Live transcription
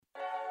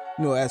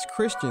As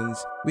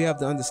Christians, we have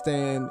to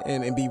understand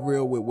and be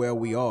real with where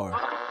we are.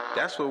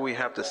 That's what we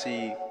have to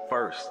see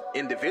first,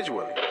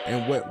 individually.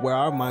 And where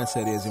our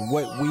mindset is and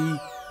what we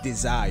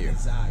desire.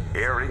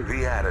 Airing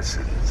the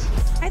Addisons.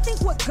 I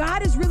think what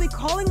God is really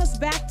calling us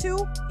back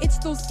to, it's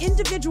those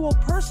individual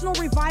personal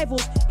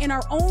revivals in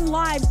our own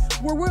lives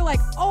where we're like,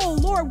 oh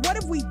Lord, what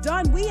have we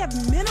done? We have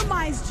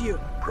minimized you.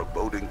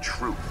 Promoting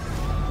truth,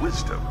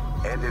 wisdom,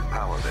 and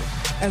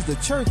empowerment. As the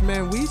church,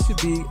 man, we should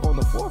be on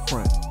the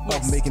forefront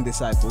of making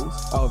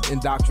disciples, of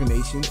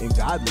indoctrination and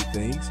godly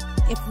things.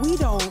 If we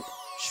don't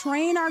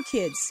train our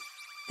kids,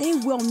 they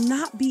will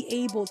not be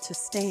able to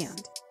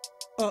stand.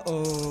 Airing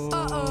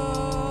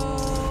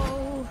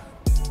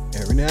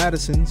the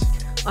Addisons.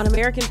 On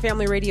American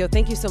Family Radio,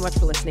 thank you so much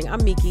for listening.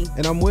 I'm Miki.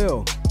 And I'm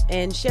Will.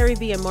 And Sherry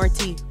B and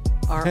Marty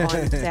are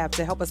on tap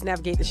to help us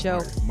navigate the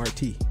show.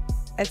 Marty.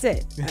 That's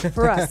it.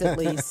 For us, at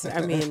least.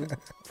 I mean,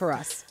 for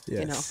us,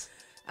 yes.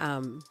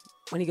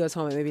 When he goes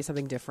home, it may be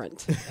something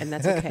different, and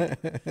that's okay.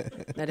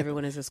 Not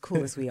everyone is as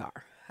cool as we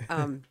are.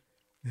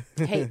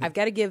 Hey, I've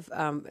got to give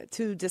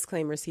two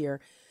disclaimers here.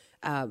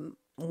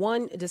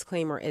 One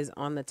disclaimer is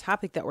on the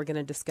topic that we're going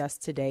to discuss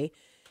today.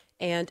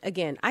 And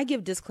again, I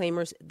give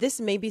disclaimers.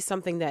 This may be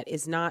something that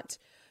is not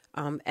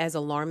as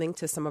alarming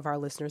to some of our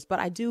listeners, but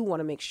I do want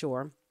to make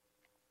sure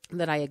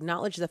that I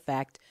acknowledge the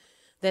fact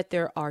that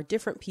there are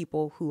different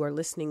people who are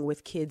listening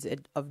with kids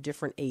of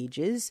different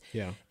ages.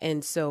 Yeah.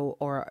 And so,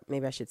 or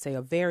maybe I should say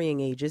of varying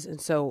ages. And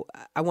so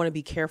I want to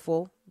be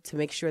careful to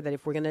make sure that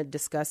if we're going to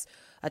discuss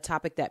a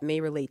topic that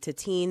may relate to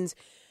teens,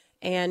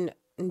 and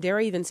dare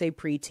I even say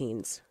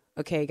preteens.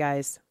 Okay,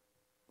 guys,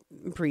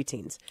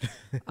 preteens.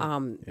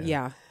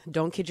 Yeah,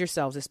 don't kid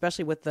yourselves,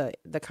 especially with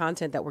the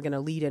content that we're going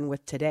to lead in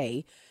with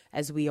today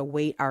as we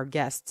await our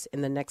guests in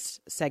the next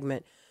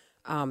segment.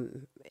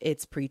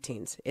 It's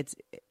preteens.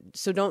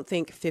 So don't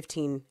think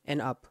 15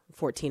 and up,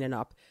 14 and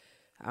up.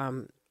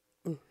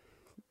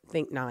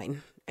 Think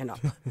 9 and up.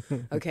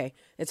 Okay.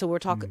 And so we're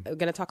going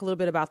to talk a little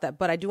bit about that,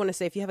 but I do want to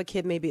say if you have a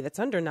kid maybe that's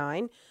under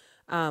 9,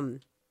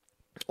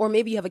 or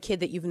maybe you have a kid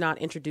that you've not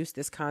introduced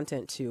this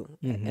content to.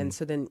 And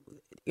so then,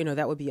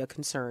 that would be a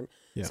concern.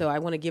 Yeah. So I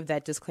want to give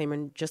that disclaimer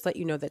and just let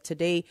you know that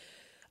today,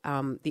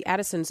 the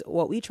Addisons,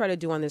 what we try to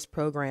do on this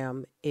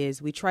program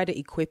is we try to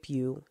equip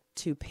you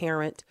to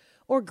parent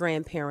or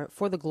grandparent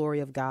for the glory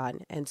of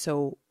God. And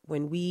so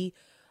when we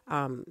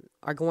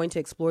are going to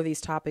explore these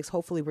topics,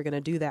 hopefully we're going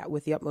to do that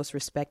with the utmost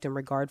respect and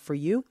regard for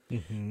you,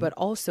 but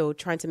also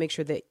trying to make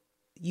sure that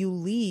you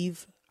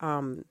leave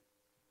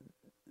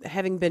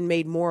having been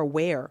made more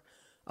aware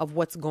of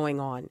what's going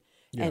on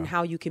and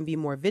how you can be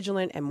more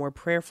vigilant and more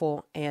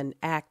prayerful and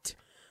act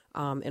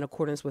in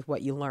accordance with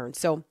what you learn.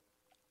 So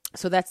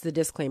that's the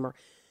disclaimer.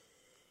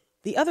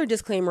 The other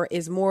disclaimer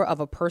is more of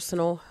a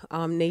personal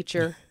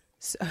nature.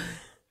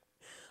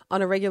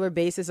 On a regular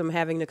basis, I'm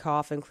having to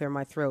cough and clear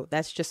my throat.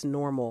 That's just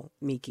normal,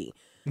 Miki.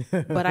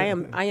 But I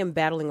am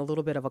battling a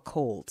little bit of a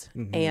cold,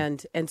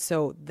 and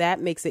so that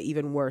makes it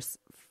even worse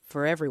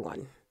for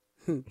everyone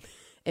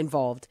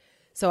involved.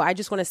 So I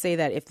just want to say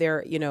that if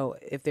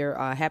there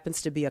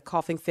happens to be a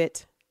coughing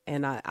fit,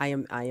 and I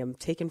am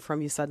taken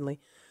from you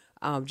suddenly,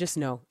 just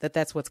know that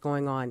that's what's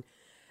going on.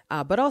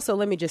 But also,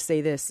 let me just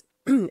say this,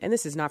 and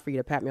this is not for you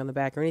to pat me on the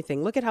back or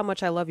anything. Look at how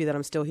much I love you that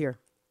I'm still here.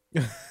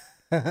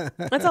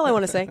 That's all I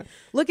want to say.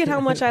 Look at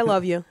how much I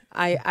love you.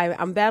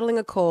 I'm battling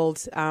a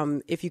cold.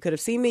 If you could have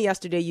seen me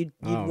yesterday, you'd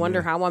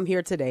wonder how I'm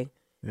here today.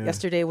 Yeah.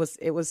 Yesterday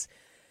it was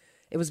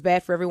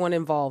bad for everyone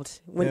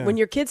involved. When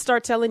your kids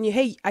start telling you,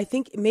 hey, I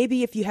think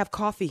maybe if you have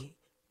coffee,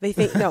 they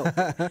think no.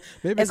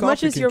 As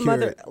much as your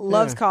mother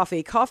loves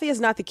coffee is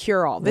not the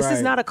cure all. This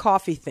is not a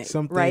coffee thing.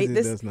 Some things right?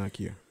 This does not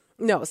cure.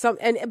 No,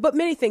 but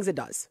many things it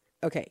does.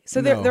 Okay, so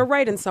they're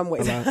right in some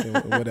ways.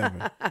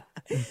 Whatever.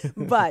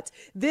 But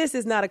this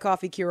is not a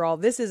coffee cure-all.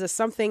 This is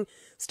something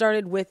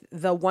started with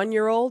the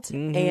 1-year-old,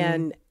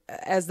 and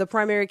as the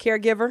primary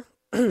caregiver,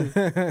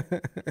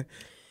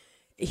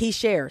 he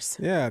shares.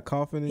 Yeah,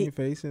 coughing in your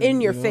face.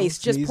 In your face,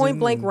 just point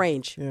blank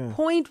range. Yeah.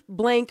 Point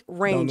blank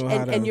range.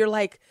 And you're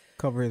like...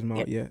 Cover his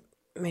mouth yet.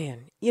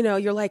 Man,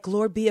 you're like,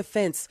 Lord, be a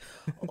fence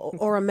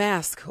or a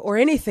mask or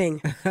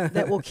anything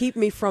that will keep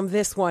me from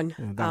this one.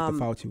 Yeah, Dr.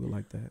 Fauci would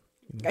like that.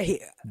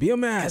 Be a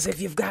mask. Because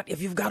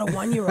if you've got a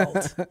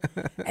 1-year-old,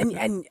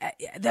 and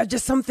there are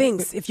just some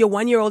things. If your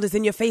 1-year-old is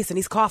in your face and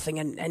he's coughing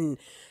and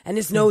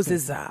his nose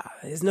is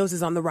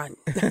on the run,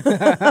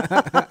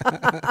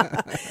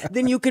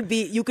 then you could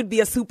be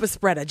a super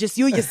spreader. Just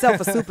you yourself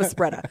a super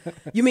spreader.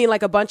 You mean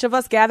like a bunch of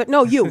us gathered?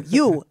 No,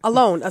 you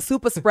alone, a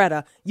super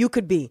spreader. You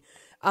could be.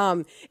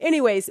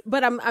 Anyways,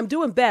 but I'm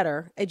doing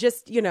better. It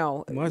just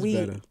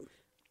better.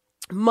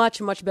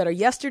 Much better.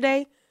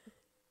 Yesterday.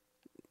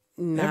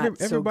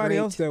 Everybody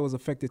else that was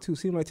affected too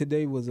seemed like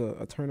today was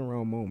a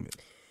turnaround moment.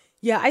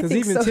 Yeah, I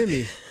think so. Because even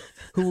Timmy,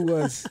 who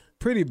was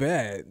pretty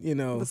bad,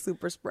 the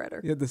super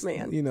spreader,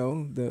 man,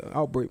 the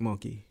outbreak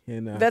monkey,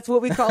 and that's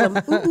what we call him.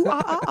 Ooh,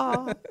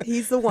 ah.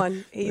 He's the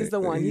one. He's the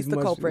one. He's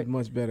the culprit.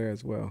 Much better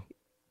as well.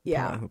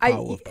 Yeah, the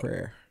power of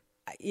prayer.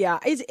 Yeah.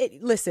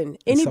 Listen,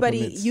 anybody,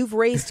 supplements. you've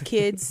raised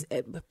kids,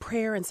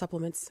 prayer and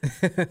supplements.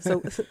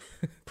 So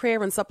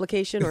prayer and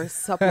supplication or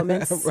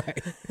supplements.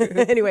 Right.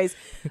 Anyways,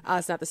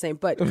 it's not the same,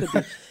 but could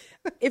be.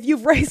 If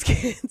you've raised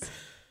kids.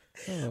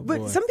 Oh, but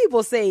boy. some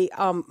people say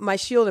my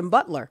shield and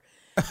butler.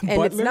 And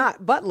it's Butler?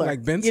 not butler.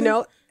 Like Benson? You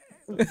know?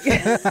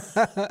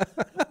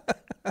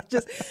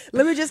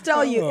 Let me just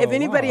tell you, if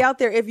anybody wow. out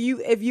there, if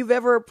you've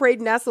ever prayed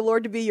and asked the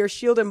Lord to be your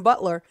shield and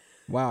butler,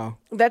 Wow.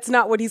 that's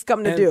not what he's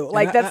come to do.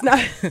 Like, that's not.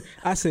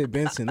 I said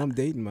Benson. I'm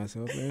dating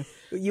myself, man.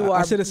 You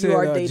I are. should have said You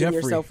are dating Jeffrey.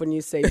 yourself when you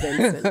say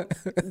Benson.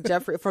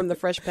 Jeffrey from the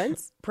Fresh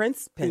Prince.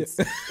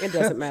 It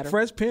doesn't matter.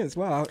 Fresh Prince.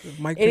 Wow.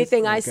 Mike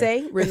Anything Pence. I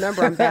say,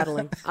 remember, I'm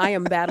battling. I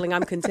am battling.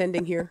 I'm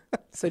contending here.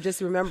 So just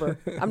remember,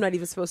 I'm not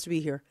even supposed to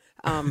be here.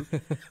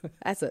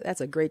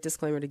 That's a great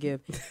disclaimer to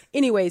give.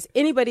 Anyways,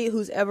 anybody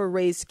who's ever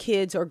raised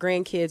kids or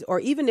grandkids, or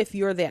even if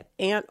you're that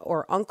aunt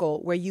or uncle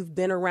where you've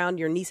been around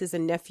your nieces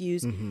and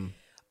nephews,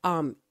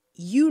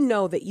 you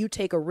know that you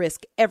take a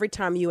risk every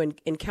time you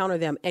encounter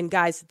them. And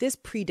guys, this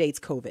predates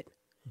COVID.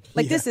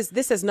 Like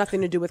this has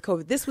nothing to do with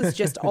COVID. This was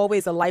just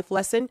always a life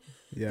lesson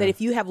that if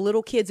you have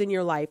little kids in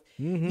your life,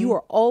 you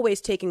are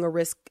always taking a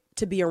risk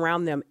to be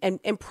around them.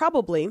 And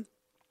probably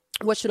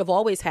what should have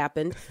always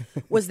happened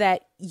was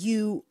that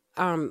you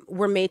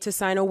were made to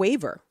sign a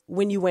waiver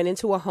when you went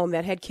into a home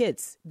that had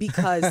kids,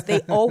 because they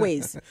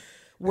always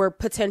were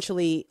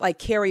potentially like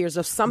carriers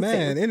of something.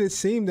 Man, and it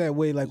seemed that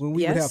way. Like when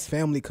we would Yes. have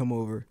family come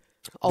over.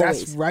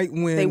 Always. That's right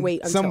when They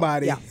wait until,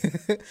 somebody, yeah.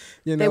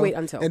 you know, They wait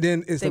until. and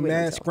then it's They a wait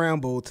mad until.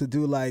 scramble to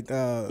do like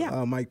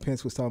Mike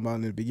Pence was talking about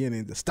in the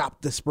beginning, to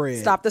stop the spread.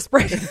 Stop the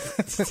spread.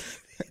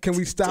 Can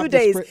we stop 2 the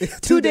days.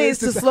 spread? 2 days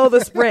to slow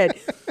the spread.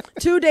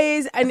 2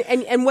 days.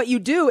 And what you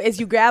do is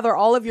you gather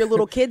all of your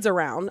little kids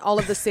around, all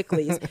of the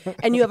sicklies,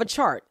 and you have a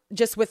chart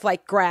just with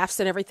like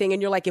graphs and everything.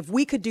 And you're like, if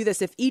we could do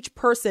this, if each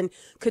person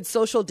could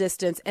social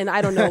distance, and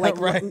I don't know, like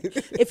Right.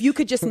 if you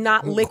could just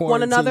not lick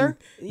one another,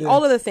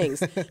 all of the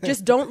things,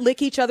 just don't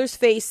lick each other's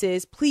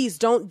faces. Please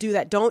don't do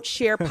that. Don't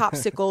share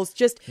popsicles.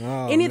 Just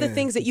any of the man.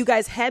 things that you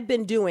guys had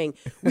been doing.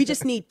 We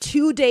just need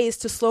 2 days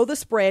to slow the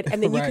spread.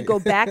 And then you Right. could go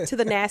back to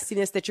the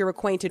nastiness that you're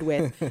acquainted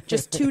with.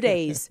 Just 2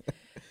 days.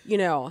 You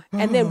know,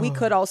 and then we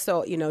could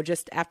also, you know,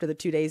 just after the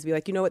 2 days be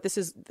like, you know what, this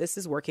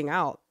is working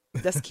out.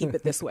 Let's keep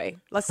it this way.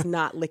 Let's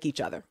not lick each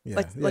other.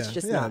 Let's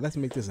just not. Let's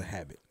make this a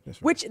habit. That's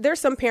right. Which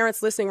there's some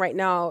parents listening right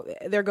now.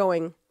 They're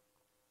going,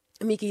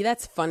 Miki,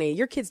 that's funny.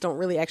 Your kids don't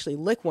really actually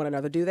lick one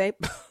another, do they?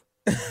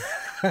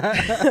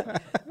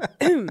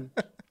 You'd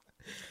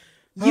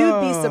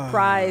be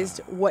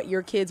surprised what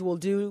your kids will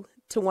do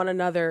to one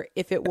another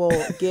if it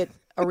will get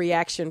a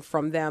reaction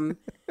from them.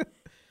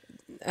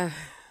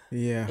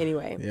 Yeah.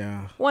 Anyway.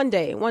 Yeah. One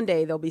day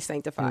they'll be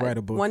sanctified. You write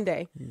a book. One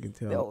day. You can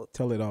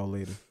tell it all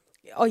later.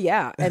 Oh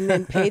yeah, and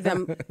then pay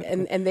them,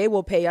 and they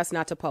will pay us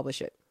not to publish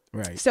it.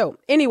 Right. So,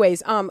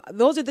 anyways,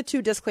 those are the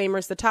two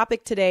disclaimers. The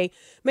topic today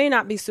may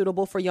not be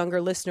suitable for younger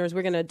listeners.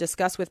 We're going to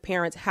discuss with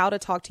parents how to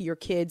talk to your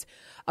kids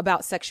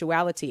about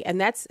sexuality, and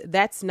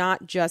that's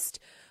not just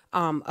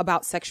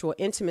about sexual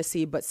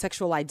intimacy, but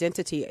sexual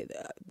identity.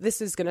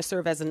 This is going to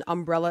serve as an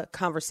umbrella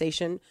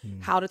conversation.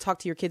 How to talk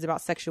to your kids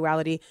about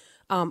sexuality.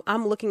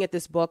 I'm looking at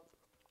this book.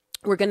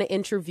 We're going to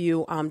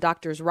interview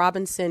Doctors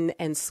Robinson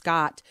and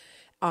Scott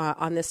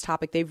on this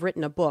topic. They've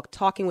written a book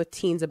talking with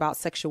teens about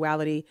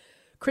sexuality,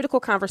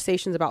 critical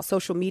conversations about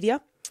social media,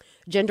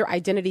 gender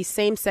identity,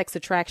 same-sex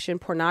attraction,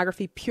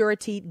 pornography,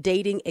 purity,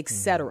 dating,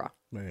 etc.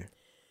 Man.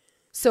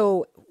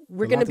 So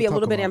we're going to be a talk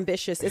little bit about.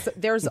 ambitious.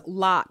 There's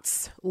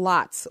lots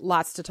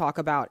to talk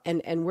about,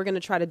 and we're going to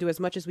try to do as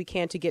much as we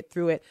can to get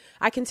through it.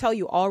 I can tell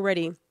you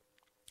already,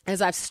 as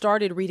I've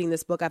started reading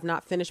this book, I've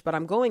not finished, but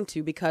I'm going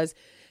to, because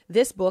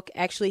this book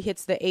actually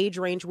hits the age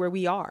range where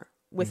we are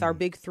with our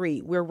big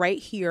three. We're right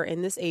here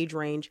in this age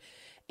range,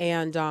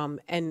 and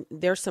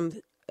there's some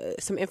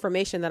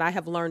information that I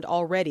have learned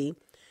already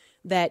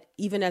that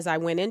even as I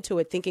went into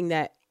it thinking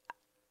that,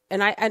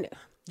 and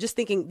just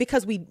thinking,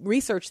 because we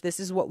research this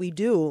is what we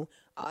do,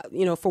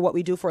 for what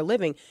we do for a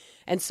living.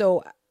 And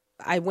so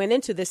I went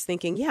into this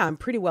thinking, yeah, I'm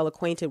pretty well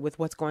acquainted with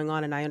what's going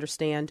on, and I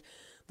understand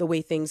the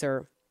way things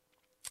are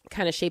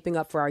kind of shaping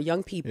up for our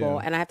young people.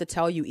 Yeah. And I have to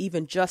tell you,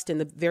 even just in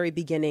the very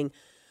beginning,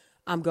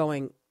 I'm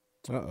going,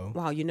 Uh-oh.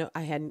 wow,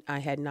 I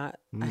had not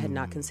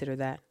considered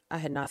that. I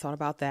had not thought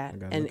about that.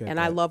 look at And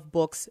I that. love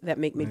books that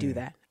make me do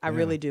that. I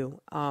really do.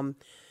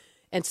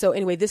 And so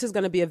anyway, this is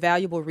going to be a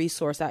valuable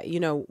resource. I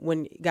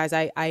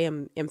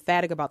am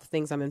emphatic about the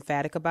things I'm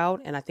emphatic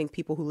about. And I think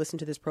people who listen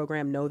to this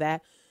program know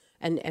that.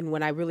 And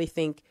when I really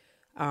think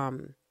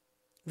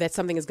that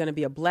something is going to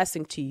be a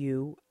blessing to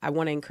you, I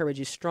want to encourage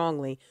you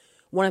strongly.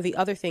 One of the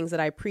other things that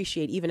I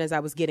appreciate, even as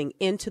I was getting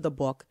into the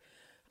book,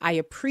 I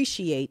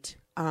appreciate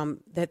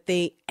that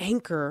they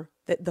anchor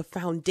that the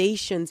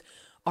foundations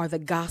are the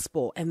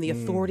gospel and the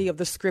authority of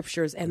the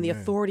scriptures and the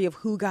authority of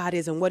who God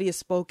is and what he has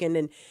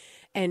spoken.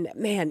 And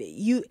man,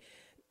 you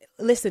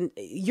listen,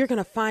 you're going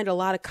to find a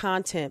lot of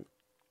content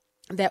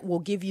that will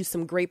give you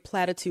some great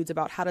platitudes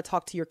about how to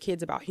talk to your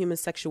kids about human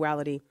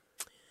sexuality.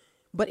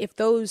 But if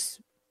those,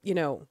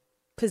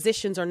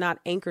 positions are not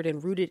anchored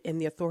and rooted in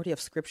the authority of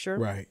Scripture.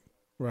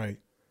 Right.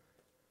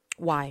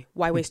 Why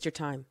waste your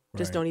time?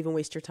 Just don't even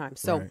waste your time.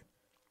 So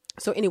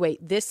anyway,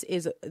 this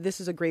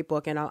is a great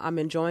book, and I'm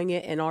enjoying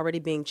it and already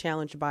being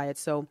challenged by it.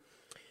 So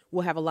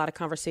we'll have a lot of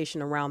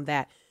conversation around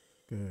that.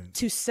 Good.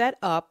 To set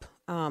up,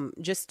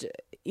 just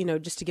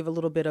to give a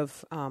little bit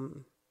of,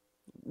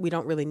 we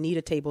don't really need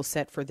a table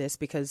set for this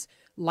because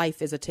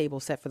life is a table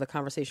set for the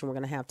conversation we're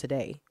going to have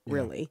today,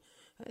 really,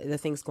 the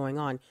things going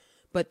on.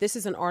 But this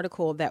is an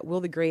article that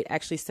Will the Great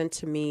actually sent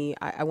to me,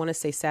 I want to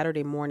say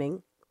Saturday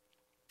morning.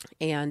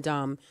 And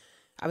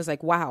I was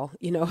like, wow,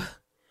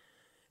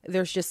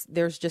 there's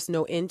just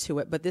no end to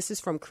it. But this is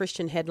from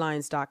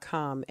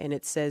christianheadlines.com, and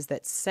it says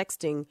that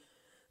sexting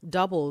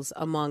doubles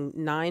among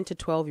 9 to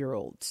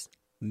 12-year-olds.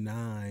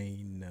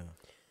 9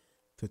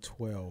 to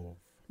 12.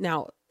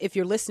 Now, if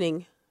you're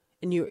listening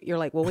and you're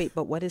like, well, wait,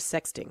 but what is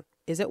sexting?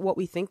 Is it what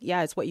we think?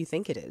 Yeah, it's what you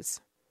think it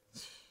is.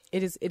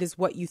 It is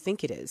what you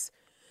think it is.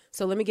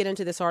 So let me get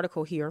into this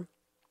article here,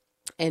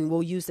 and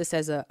we'll use this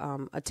as a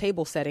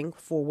table setting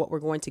for what we're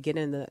going to get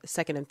in the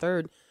second and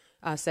third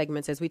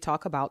segments as we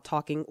talk about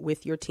talking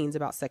with your teens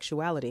about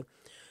sexuality.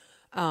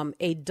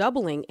 A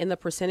doubling in the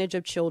percentage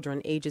of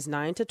children ages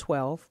 9 to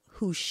 12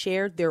 who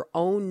shared their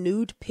own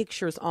nude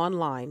pictures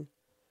online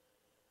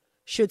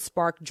should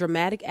spark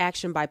dramatic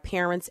action by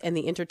parents and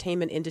the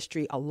entertainment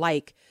industry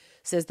alike,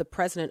 says the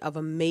president of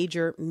a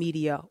major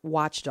media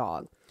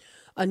watchdog.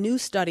 A new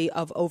study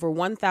of over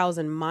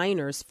 1,000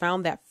 minors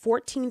found that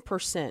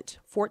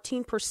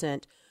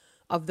 14%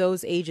 of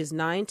those ages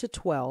 9 to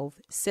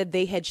 12 said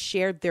they had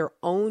shared their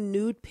own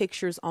nude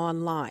pictures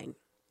online.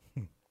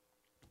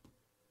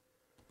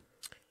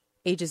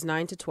 Ages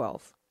 9 to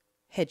 12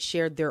 had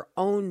shared their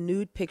own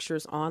nude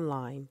pictures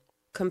online,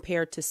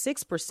 compared to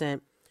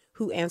 6%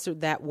 who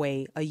answered that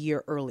way a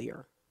year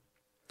earlier.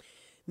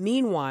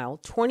 Meanwhile,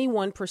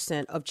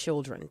 21% of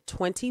children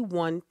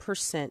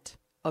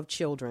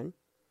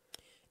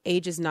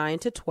ages 9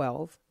 to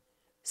 12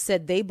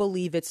 said they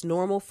believe it's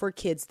normal for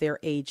kids their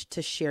age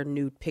to share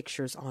nude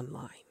pictures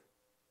online.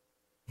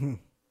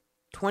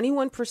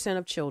 21%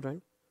 of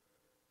children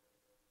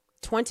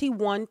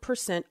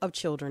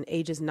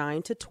ages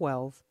 9 to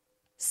 12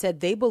 said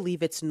they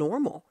believe it's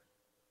normal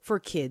for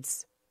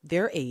kids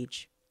their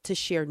age to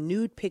share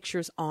nude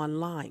pictures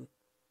online.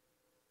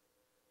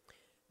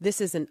 This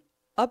is an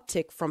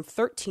uptick from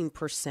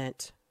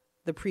 13%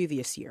 the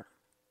previous year.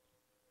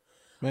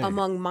 Man.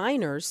 Among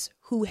minors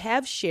who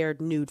have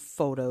shared nude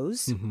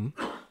photos,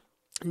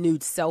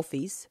 nude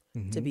selfies,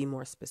 to be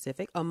more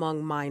specific,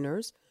 among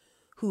minors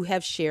who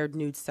have shared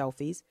nude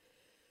selfies,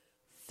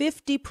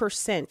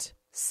 50%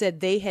 said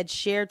they had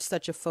shared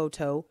such a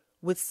photo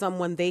with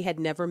someone they had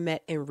never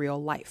met in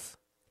real life.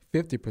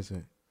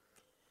 50%.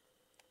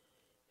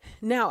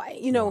 Now,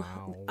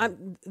 wow.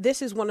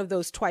 This is one of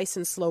those twice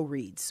and slow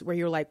reads where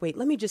you're like, wait,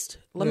 let me just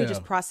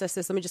process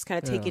this. Let me just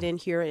kind of take it in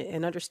here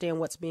and understand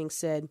what's being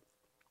said.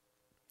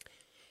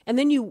 And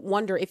then you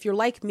wonder if you're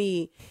like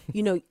me,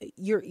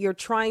 you're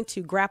trying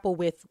to grapple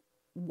with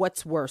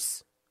what's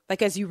worse.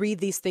 Like, as you read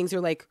these things,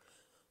 you're like,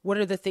 what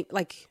are the things,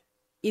 like,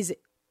 is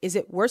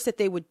it worse that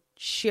they would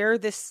share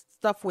this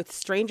stuff with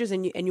strangers?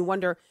 And you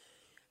wonder,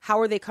 how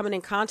are they coming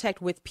in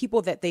contact with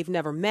people that they've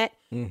never met?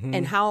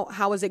 And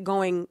how is it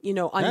going,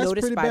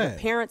 unnoticed by the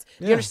parents?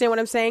 Yeah. You understand what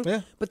I'm saying?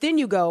 Yeah. But then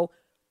you go,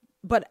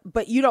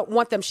 but you don't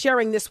want them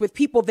sharing this with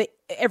people that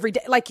every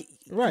day, like,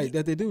 right,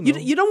 that they do know.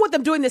 You don't want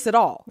them doing this at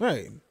all.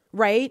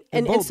 Right.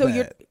 And so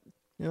bad.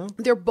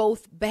 They're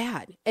both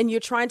bad. And you're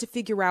trying to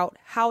figure out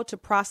how to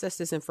process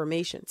this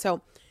information.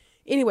 So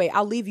anyway,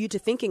 I'll leave you to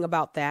thinking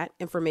about that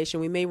information.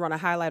 We may run a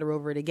highlighter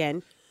over it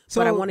again.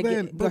 So, but I want to go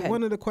ahead.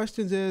 One of the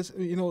questions is,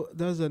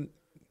 does a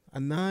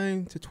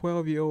 9 to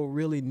 12-year-old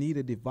really need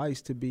a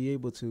device to be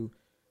able to,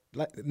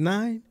 like,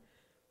 9?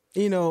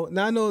 Now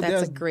I know that's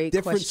there's a great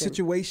different question.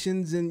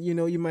 situations, and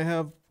you might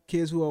have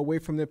kids who are away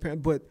from their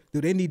parents, but do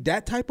they need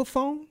that type of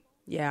phone?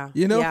 Yeah.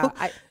 Yeah.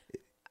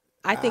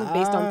 I think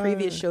based on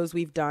previous shows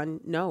we've done,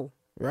 no.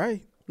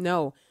 Right.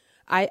 No.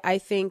 I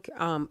think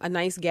a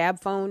nice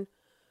Gab phone,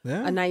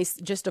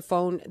 just a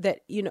phone that,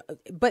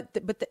 but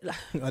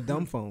a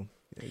dumb phone.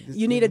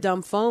 You need a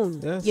dumb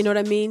phone. Yes. You know what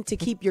I mean? To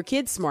keep your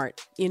kids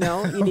smart, you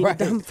need a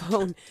dumb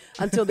phone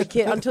until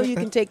you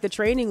can take the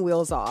training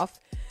wheels off.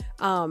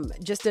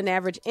 Just an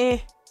average,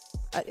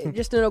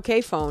 just an okay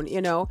phone,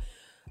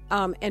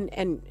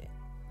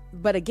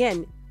 but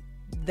again,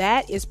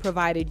 that is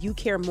provided you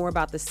care more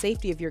about the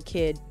safety of your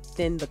kid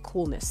than the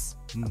coolness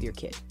of your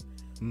kid.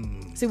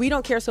 See, we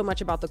don't care so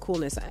much about the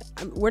coolness.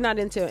 We're not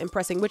into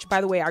impressing, which, by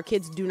the way, our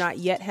kids do not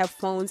yet have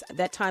phones.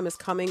 That time is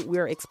coming.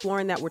 We're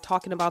exploring that. We're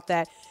talking about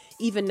that.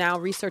 Even now,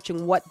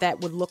 researching what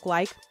that would look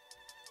like,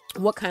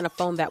 what kind of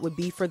phone that would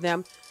be for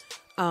them.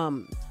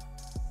 But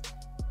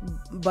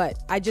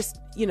I just,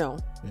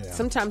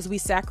 sometimes we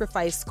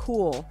sacrifice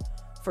cool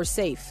for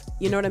safe.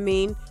 You know what I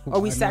mean? Or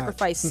we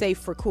sacrifice safe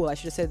for cool. I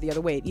should have said it the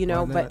other way,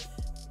 but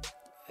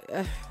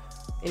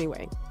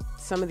anyway,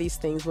 some of these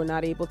things we're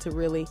not able to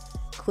really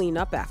clean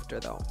up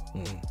after, though,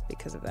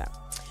 because of that.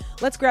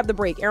 Let's grab the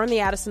break. Aaron the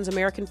Addisons,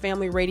 American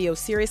Family Radio,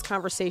 serious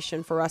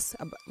conversation for us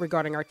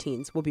regarding our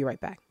teens. We'll be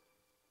right back.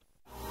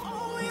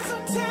 Always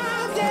on time,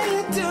 yeah,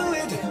 you do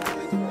it.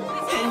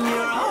 And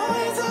you're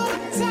always on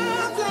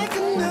time, like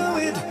I knew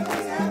it.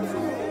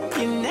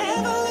 You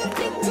never let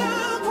me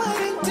down when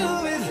you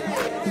do it.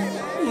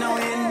 No,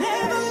 you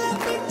never let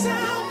me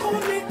down, pull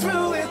me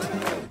through it.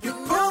 You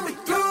pull me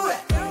through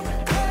it.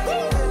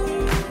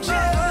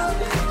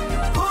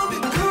 Yeah, pull me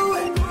through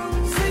it.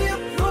 See you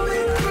pull me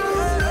through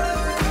it.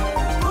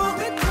 Pull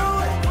me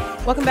through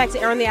it. Welcome back to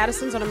Aaron the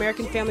Addisons on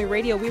American Family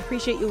Radio. We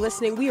appreciate you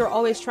listening. We are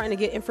always trying to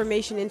get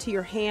information into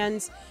your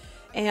hands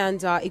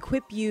and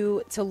equip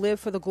you to live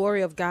for the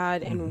glory of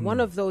God. And one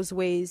of those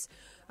ways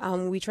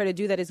we try to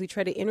do that is we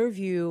try to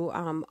interview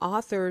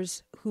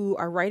authors who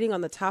are writing on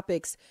the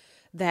topics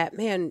that,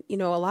 man, a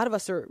lot of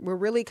us we're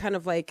really kind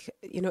of like,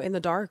 in the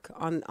dark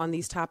on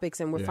these topics,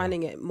 and we're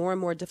finding it more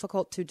and more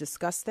difficult to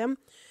discuss them.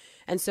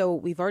 And so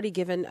we've already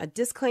given a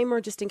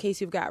disclaimer just in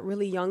case you've got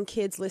really young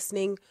kids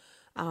listening.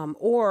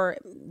 Or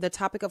the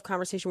topic of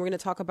conversation, we're going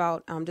to talk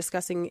about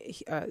discussing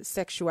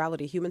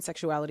sexuality, human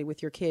sexuality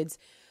with your kids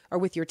or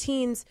with your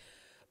teens.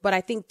 But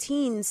I think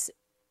teens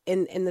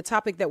in the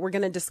topic that we're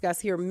going to discuss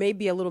here may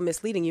be a little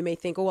misleading. You may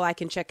think, oh, well, I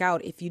can check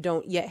out if you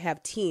don't yet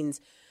have teens.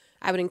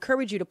 I would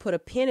encourage you to put a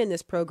pin in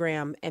this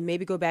program and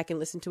maybe go back and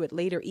listen to it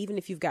later, even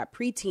if you've got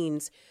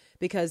preteens,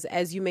 because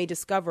as you may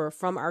discover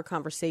from our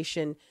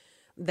conversation,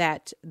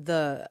 that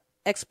the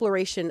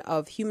exploration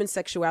of human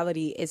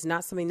sexuality is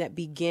not something that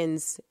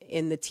begins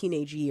in the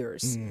teenage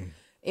years.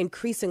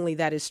 Increasingly,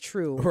 that is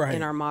true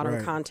in our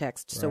modern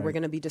context. So we're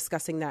going to be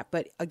discussing that.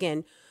 But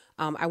again,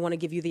 I want to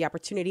give you the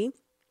opportunity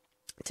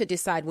to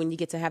decide when you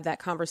get to have that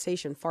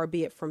conversation. Far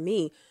be it from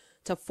me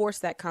to force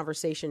that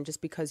conversation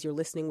just because you're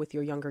listening with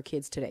your younger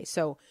kids today.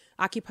 So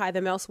occupy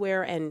them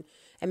elsewhere and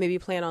maybe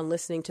plan on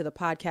listening to the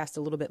podcast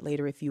a little bit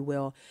later, if you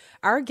will.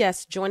 Our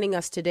guests joining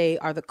us today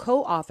are the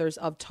co-authors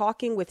of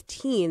Talking with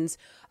Teens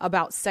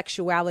About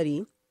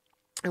Sexuality.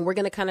 And we're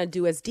going to kind of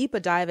do as deep a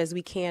dive as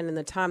we can in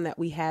the time that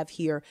we have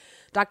here.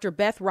 Dr.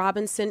 Beth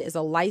Robinson is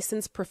a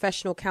licensed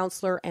professional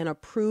counselor and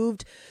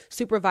approved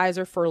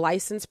supervisor for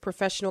licensed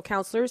professional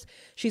counselors.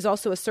 She's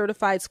also a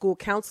certified school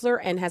counselor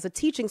and has a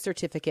teaching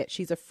certificate.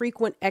 She's a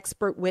frequent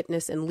expert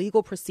witness in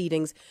legal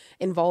proceedings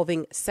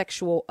involving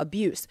sexual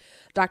abuse.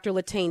 Dr.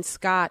 Latane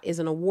Scott is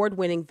an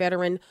award-winning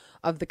veteran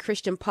of the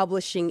Christian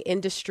publishing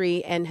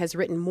industry and has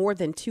written more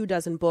than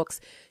 24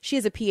 books. She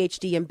has a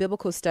PhD in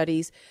biblical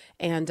studies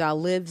and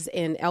lives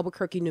in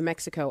Albuquerque, New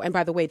Mexico. And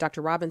by the way,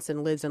 Dr.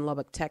 Robinson lives in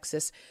Lubbock,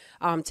 Texas.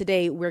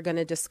 Today, we're going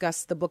to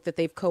discuss the book that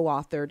they've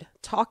co-authored,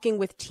 Talking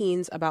with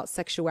Teens About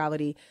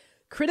Sexuality,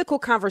 critical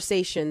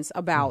conversations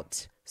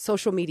about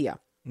social media,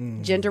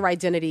 gender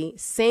identity,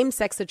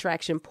 same-sex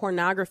attraction,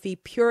 pornography,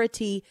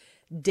 purity,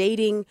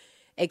 dating,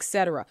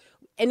 etc.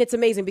 And it's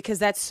amazing because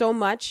that's so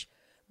much.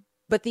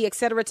 But the et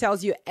cetera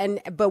tells you,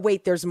 but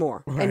wait, there's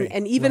more.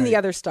 And even the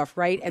other stuff,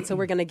 right? And so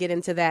we're going to get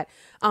into that.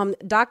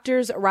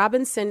 Doctors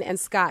Robinson and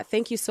Scott,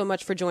 thank you so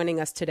much for joining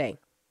us today.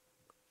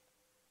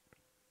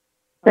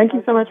 Thank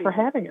you so much for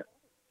having us.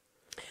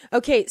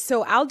 Okay,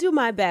 so I'll do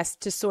my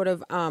best to sort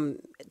of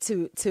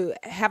to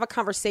have a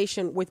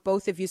conversation with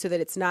both of you so that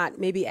it's not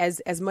maybe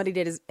as muddied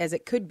as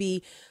it could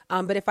be.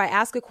 But if I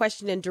ask a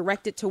question and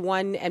direct it to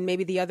one and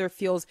maybe the other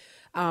feels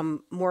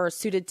more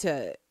suited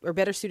to or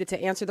better suited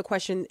to answer the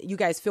question, you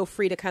guys feel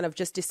free to kind of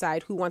just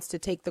decide who wants to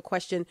take the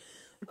question.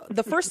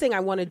 The first thing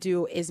I want to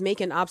do is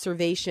make an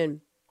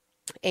observation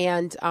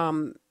and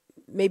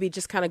maybe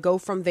just kind of go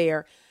from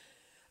there.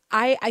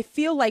 I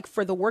feel like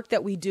for the work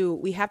that we do,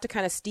 we have to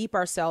kind of steep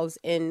ourselves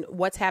in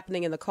what's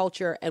happening in the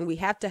culture, and we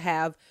have to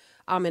have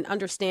an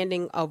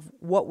understanding of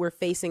what we're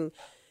facing.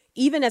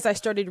 Even as I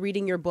started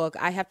reading your book,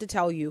 I have to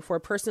tell you, for a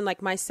person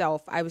like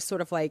myself, I was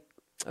sort of like,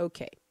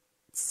 okay,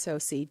 so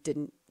see,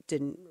 didn't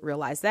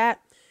realize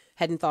that,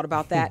 hadn't thought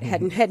about that,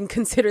 hadn't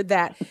considered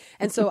that,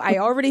 and so I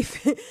already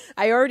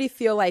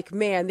feel like,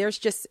 man,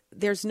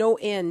 there's no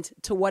end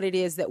to what it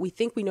is that we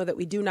think we know that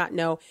we do not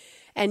know.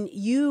 And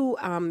you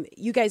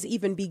guys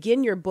even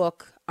begin your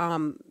book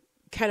kind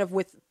of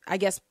with, I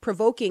guess,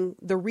 provoking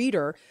the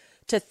reader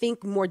to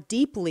think more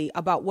deeply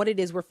about what it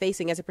is we're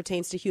facing as it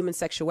pertains to human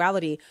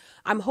sexuality.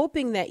 I'm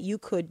hoping that you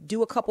could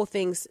do a couple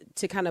things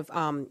to kind of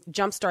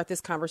jumpstart this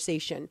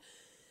conversation.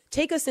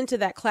 Take us into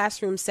that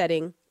classroom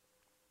setting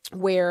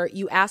where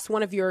you ask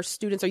one of your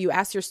students or you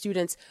ask your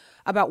students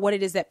about what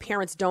it is that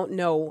parents don't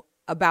know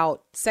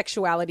about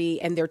sexuality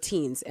and their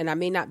teens. And I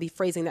may not be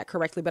phrasing that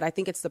correctly, but I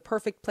think it's the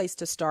perfect place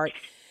to start.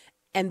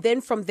 And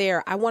then from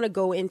there, I want to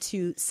go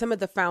into some of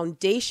the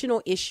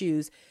foundational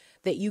issues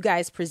that you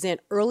guys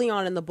present early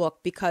on in the book,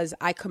 because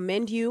I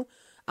commend you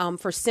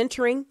for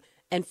centering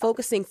and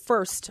focusing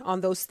first on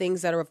those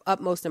things that are of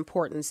utmost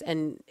importance.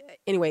 And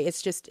anyway,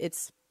 it's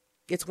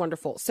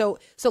wonderful. So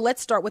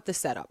let's start with the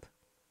setup.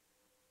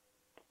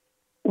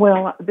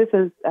 Well, this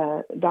is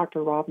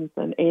Dr.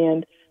 Robinson,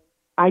 and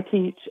I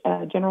teach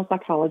general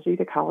psychology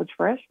to college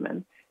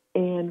freshmen.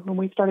 And when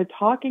we started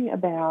talking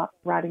about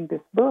writing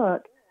this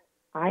book,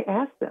 I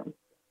asked them,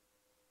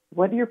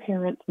 what do your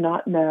parents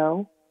not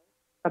know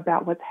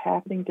about what's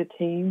happening to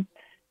teens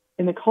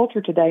in the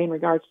culture today in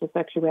regards to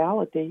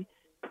sexuality?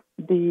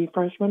 The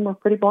freshmen were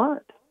pretty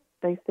blunt.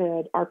 They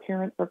said, our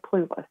parents are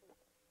clueless.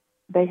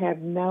 They have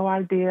no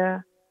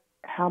idea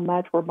how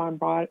much we're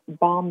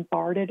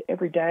bombarded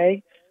every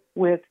day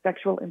with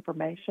sexual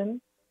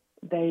information.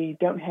 They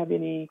don't have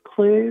any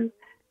clue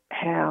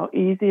how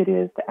easy it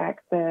is to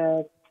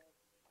access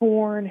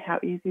porn, how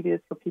easy it is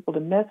for people to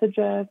message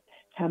us,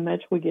 how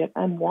much we get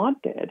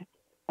unwanted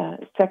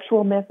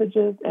sexual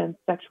messages and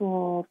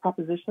sexual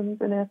propositions,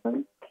 in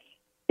essence.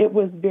 It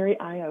was very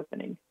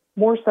eye-opening,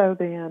 more so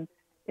than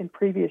in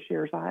previous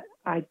years.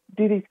 I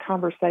do these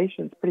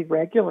conversations pretty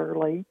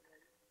regularly,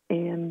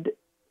 and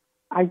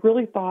I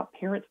really thought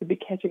parents would be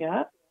catching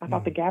up. I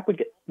thought the gap would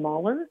get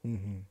smaller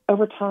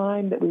over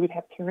time, that we would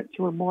have parents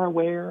who are more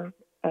aware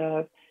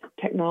of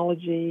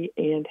technology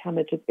and how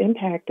much it's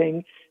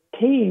impacting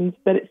teens,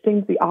 but it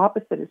seems the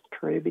opposite is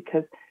true,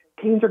 because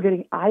teens are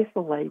getting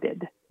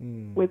isolated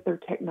with their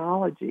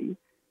technology,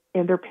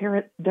 and their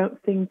parents don't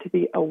seem to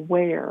be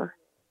aware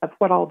of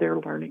what all they're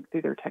learning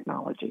through their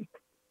technology.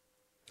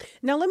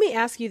 Now, let me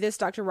ask you this,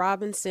 Dr.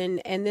 Robinson,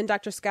 and then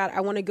Dr. Scott,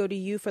 I want to go to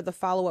you for the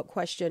follow-up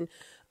question.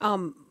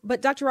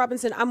 But Dr.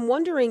 Robinson, I'm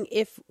wondering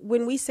if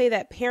when we say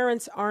that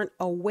parents aren't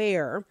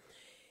aware,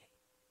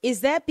 is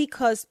that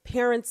because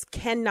parents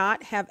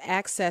cannot have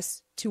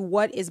access to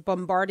what is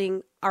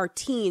bombarding our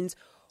teens,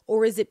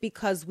 or is it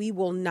because we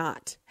will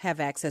not have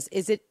access?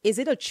 Is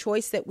it a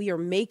choice that we are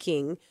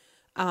making?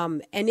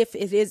 And if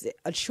it is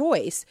a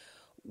choice,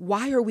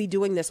 why are we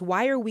doing this?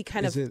 Why are we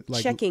kind of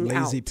checking lazy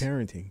out? Lazy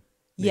parenting.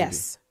 Maybe.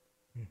 Yes.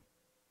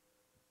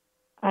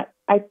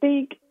 I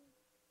think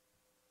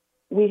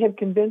we have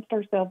convinced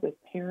ourselves as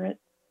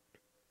parents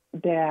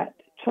that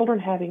children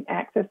having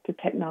access to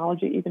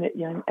technology, even at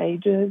young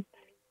ages,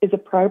 is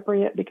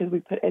appropriate because we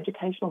put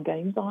educational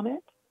games on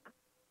it,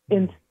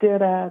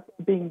 instead of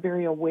being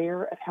very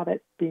aware of how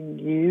that's being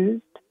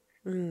used.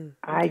 Okay.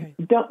 I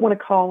don't want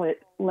to call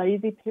it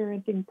lazy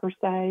parenting per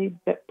se,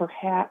 but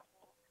perhaps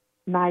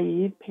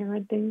naive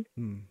parenting,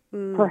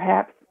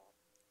 perhaps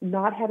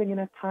not having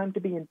enough time to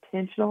be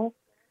intentional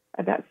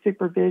about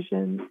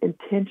supervision,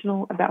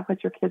 intentional about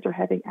what your kids are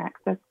having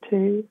access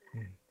to.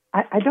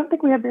 I don't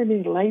think we have very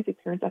many lazy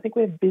parents. I think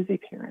we have busy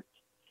parents,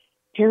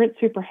 parents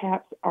who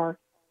perhaps are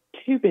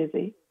too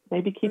busy,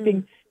 maybe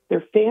keeping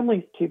their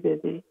families too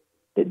busy,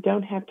 that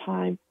don't have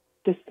time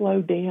to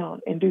slow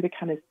down and do the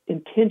kind of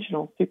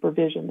intentional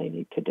supervision they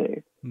need to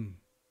do.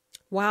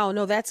 Wow,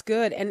 no, that's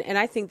good. And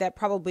I think that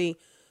probably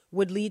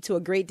would lead to a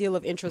great deal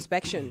of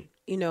introspection,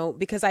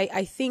 because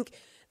I think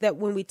that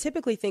when we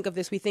typically think of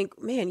this, we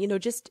think, man,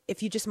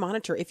 if you just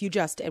monitor,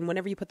 and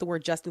whenever you put the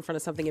word just in front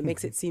of something, it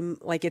makes it seem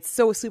like it's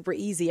so super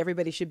easy.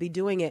 Everybody should be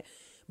doing it.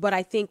 But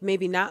I think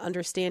maybe not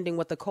understanding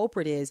what the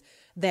culprit is,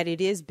 that it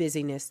is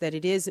busyness, that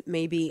it is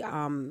maybe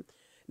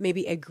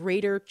a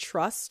greater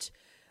trust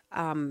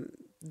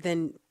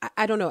than,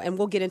 I don't know. And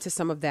we'll get into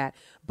some of that.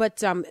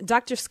 But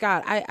Dr.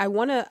 Scott, I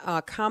want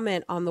to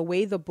comment on the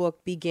way the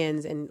book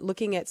begins and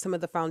looking at some of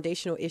the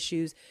foundational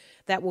issues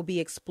that will be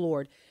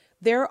explored.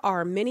 There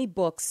are many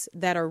books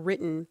that are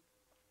written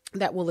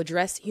that will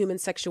address human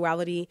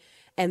sexuality,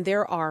 and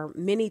there are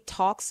many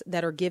talks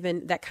that are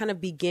given that kind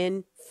of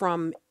begin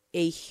from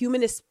a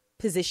humanist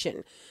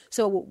position.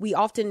 So we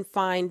often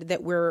find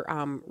that we're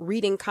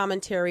reading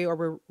commentary, or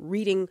we're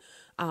reading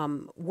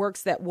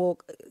works that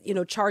will,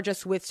 charge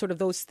us with sort of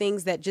those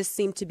things that just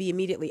seem to be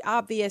immediately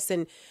obvious,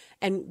 and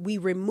we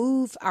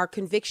remove our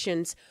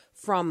convictions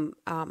from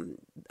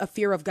a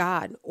fear of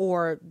God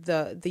or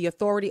the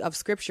authority of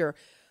Scripture.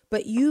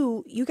 But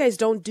you guys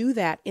don't do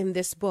that in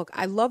this book.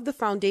 I love the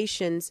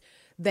foundations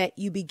that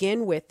you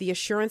begin with, the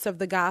assurance of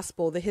the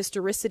gospel, the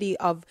historicity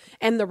of,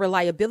 and the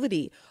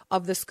reliability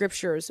of the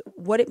Scriptures,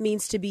 what it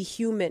means to be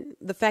human,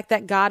 the fact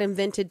that God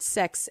invented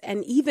sex,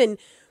 and even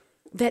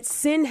that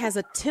sin has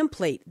a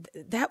template.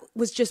 That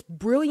was just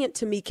brilliant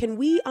to me. Can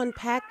we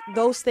unpack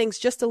those things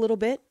just a little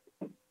bit?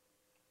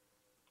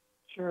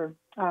 Sure.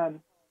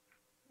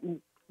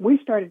 We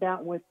started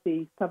out with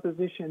the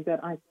supposition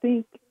that I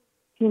think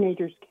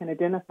teenagers can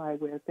identify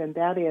with, and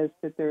that is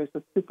that there is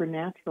a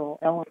supernatural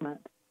element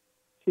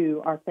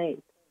to our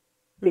faith.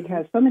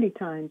 Because so many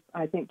times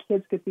I think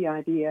kids get the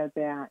idea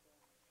that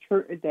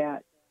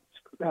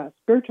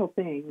spiritual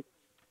things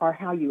are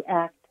how you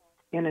act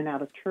in and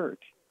out of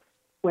church,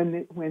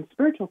 when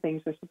spiritual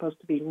things are supposed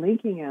to be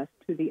linking us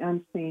to the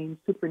unseen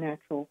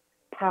supernatural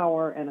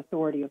power and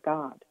authority of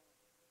God.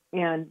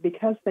 And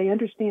because they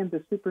understand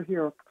the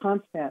superhero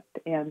concept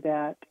and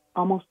that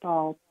almost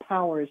all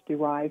power is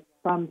derived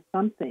from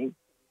something,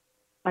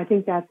 I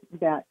think that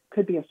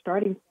could be a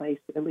starting place,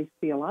 at least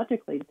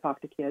theologically, to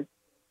talk to kids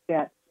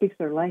that speaks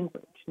their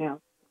language. Now,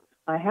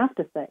 I have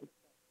to say,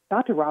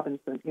 Dr.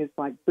 Robinson is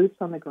like boots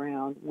on the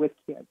ground with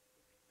kids.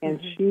 And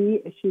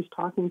she's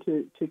talking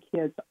to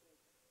kids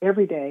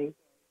every day,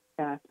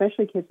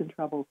 especially kids in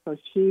trouble. So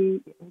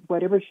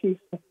whatever she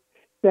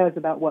says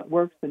about what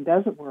works and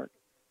doesn't work,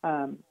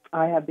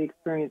 I have the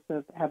experience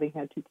of having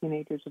had two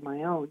teenagers of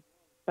my own,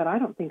 but I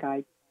don't think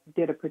I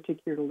did a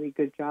particularly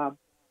good job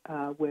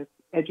with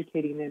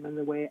educating them in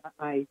the way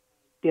I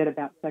did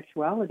about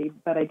sexuality,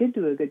 but I did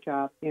do a good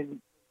job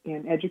in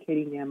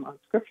educating them on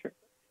Scripture.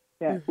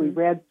 That we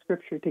read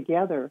Scripture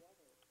together,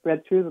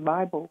 read through the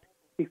Bible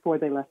before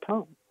they left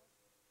home.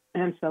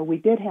 And so we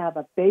did have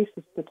a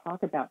basis to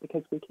talk about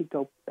because we could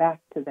go back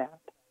to that.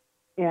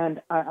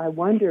 And I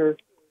wonder,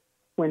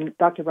 when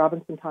Dr.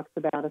 Robinson talks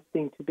about us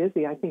being too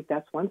busy, I think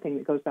that's one thing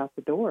that goes out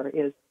the door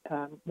is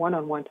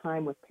one-on-one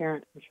time with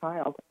parent and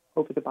child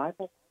over the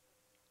Bible.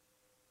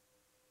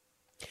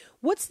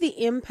 What's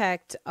the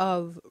impact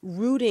of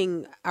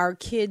rooting our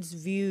kids'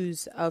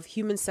 views of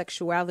human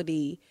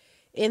sexuality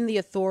in the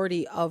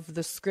authority of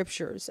the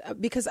Scriptures?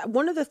 Because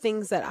one of the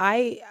things that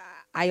I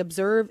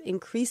observe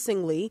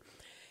increasingly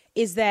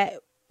is that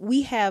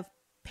we have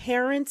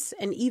parents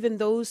and even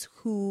those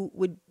who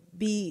would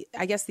be,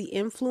 I guess, the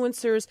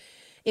influencers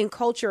in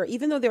culture,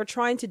 even though they're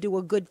trying to do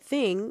a good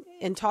thing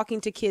and talking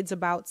to kids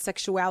about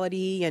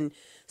sexuality and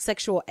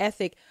sexual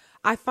ethic,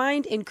 I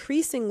find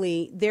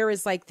increasingly there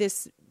is like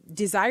this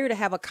desire to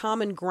have a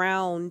common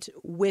ground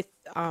with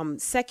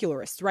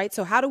secularists, right?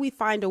 So how do we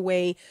find a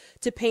way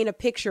to paint a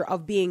picture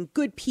of being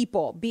good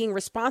people, being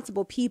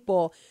responsible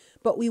people,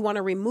 but we want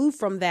to remove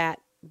from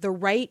that the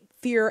right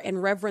fear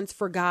and reverence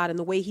for God and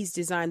the way He's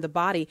designed the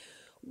body?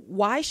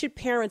 Why should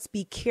parents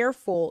be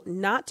careful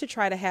not to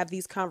try to have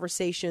these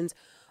conversations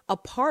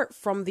apart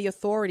from the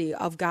authority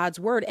of God's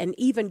word and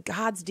even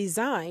God's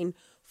design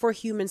for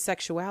human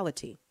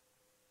sexuality?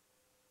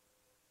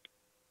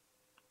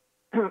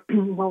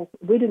 Well,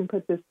 we didn't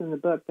put this in the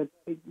book, but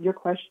your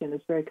question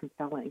is very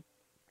compelling.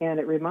 And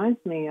it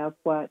reminds me of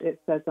what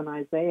it says in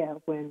Isaiah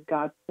when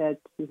God said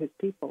to his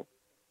people,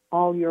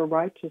 all your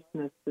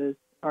righteousnesses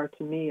are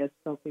to me as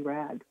filthy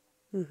rags.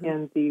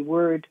 And the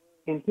word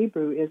in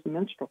Hebrew is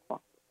menstrual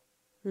cloth.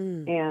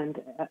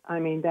 And I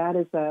mean, that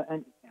is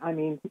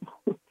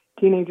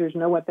teenagers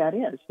know what that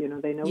is. You know,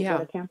 they know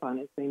what a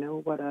tampon is. They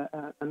know what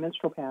a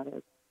menstrual pad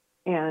is.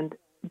 And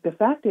the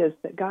fact is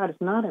that God is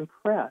not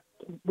impressed.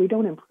 We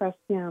don't impress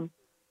Him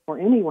or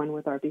anyone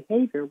with our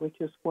behavior, which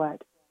is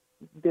what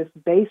this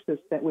basis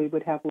that we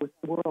would have with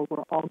the world.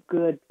 We're all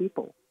good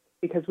people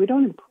because we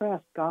don't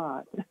impress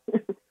God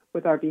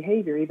with our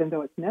behavior, even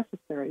though it's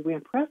necessary. We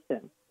impress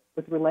Him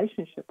with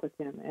relationship with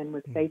Him and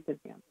with faith in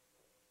Him.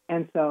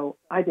 And so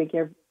I think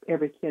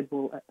every kid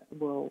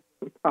will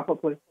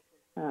probably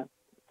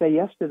say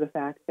yes to the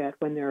fact that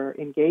when they're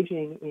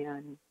engaging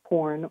in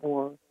porn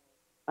or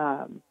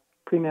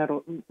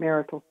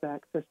premarital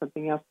sex or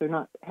something else, they're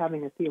not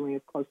having a feeling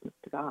of closeness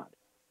to God.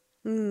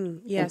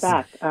 Yes. In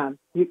fact,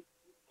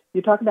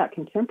 you talk about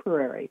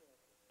contemporary.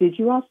 Did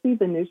you all see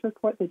the news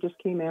report that just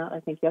came out, I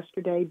think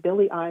yesterday?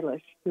 Billie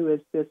Eilish, who is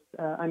this,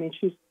 I think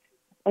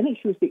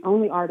she was the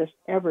only artist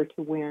ever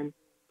to win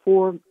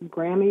 4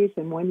 Grammys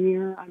in 1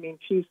 year. I mean,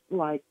 she's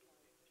a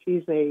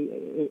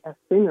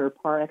singer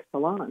par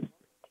excellence,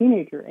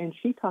 teenager, and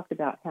she talked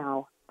about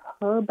how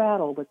her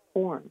battle with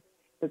porn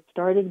that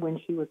started when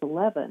she was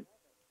 11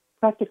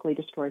 practically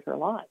destroyed her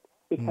life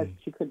because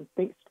she couldn't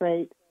think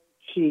straight.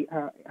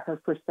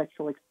 Her first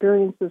sexual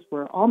experiences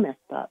were all messed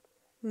up,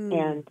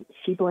 and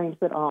she blames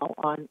it all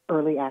on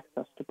early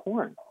access to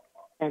porn.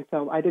 And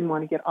so I didn't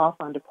want to get off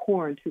onto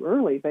porn too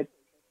early, but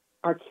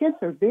our kids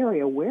are very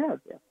aware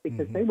of this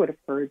because they would have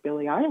heard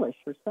Billie Eilish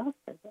herself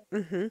say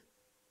this.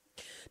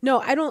 No,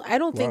 I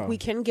don't think we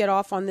can get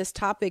off on this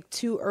topic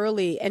too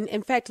early. And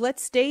in fact,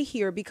 let's stay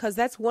here because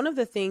that's one of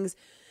the things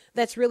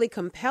that's really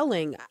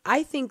compelling.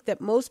 I think that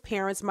most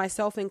parents,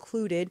 myself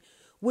included,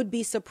 would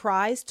be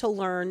surprised to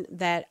learn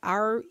that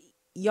our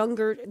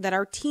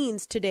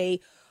teens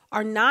today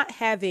are not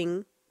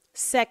having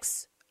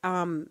sex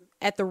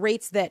at the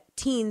rates that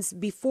teens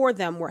before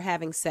them were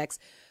having sex.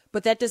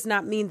 But that does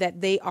not mean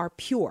that they are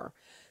pure.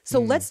 So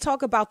let's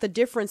talk about the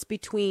difference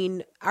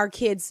between our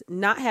kids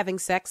not having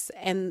sex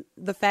and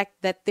the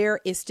fact that there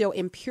is still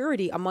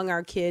impurity among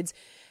our kids,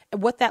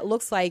 what that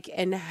looks like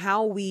and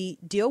how we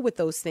deal with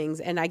those things.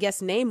 And I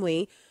guess,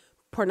 namely,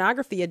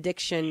 pornography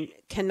addiction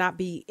cannot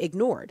be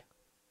ignored.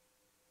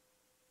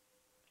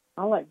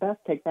 I'll let Beth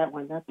take that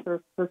one. That's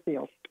her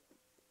field.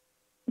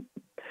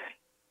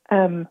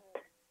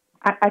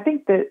 I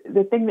think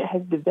the thing that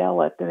has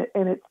developed,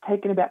 and it's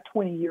taken about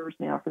 20 years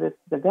now for this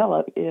to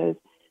develop, is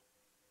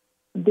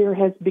there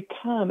has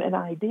become an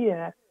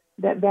idea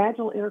that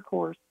vaginal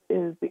intercourse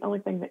is the only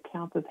thing that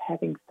counts as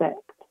having sex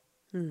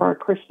for our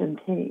Christian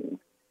teens.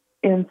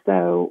 And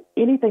so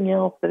anything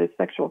else that is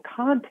sexual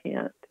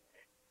content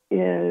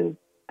is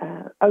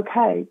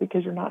okay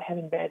because you're not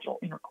having vaginal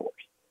intercourse.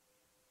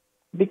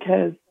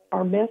 Because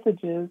our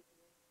messages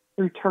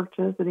through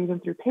churches and even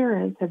through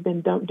parents have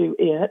been don't do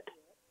it.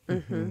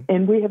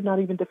 And we have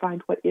not even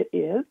defined what it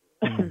is.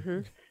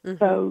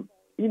 So,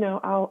 you know,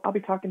 I'll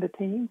be talking to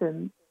teens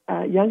and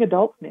young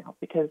adults now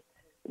because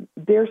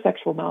their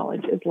sexual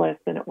knowledge is less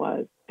than it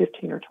was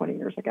 15 or 20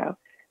 years ago.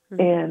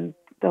 And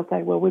they'll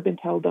say, well, we've been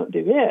told don't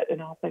do it.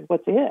 And I'll say,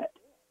 what's it?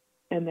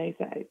 And they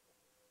say,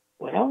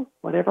 well,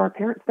 whatever our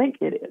parents think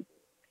it is.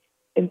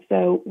 And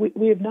so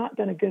we have not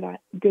done a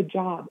good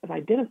job of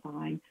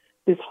identifying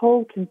this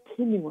whole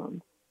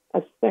continuum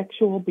of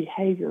sexual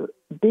behavior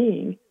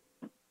being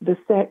the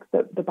sex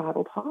that the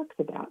Bible talks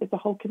about. It's a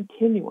whole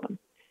continuum.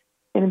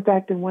 And in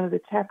fact, in one of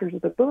the chapters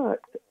of the book,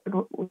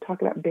 we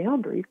talk about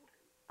boundaries.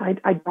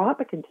 I draw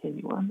up a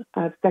continuum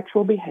of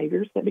sexual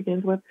behaviors that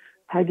begins with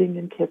hugging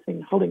and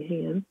kissing, holding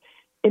hands,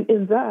 and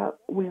ends up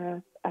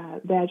with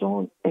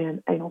vaginal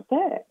and anal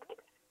sex.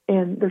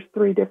 And there's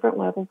 3 different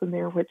levels in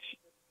there, which,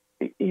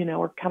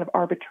 are kind of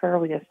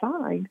arbitrarily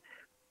assigned.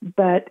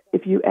 But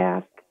if you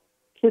ask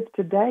kids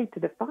today to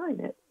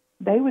define it,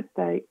 they would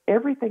say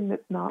everything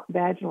that's not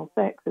vaginal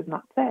sex is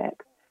not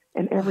sex,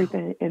 and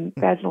everything in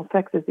vaginal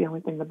sex is the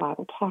only thing the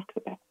Bible talks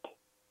about.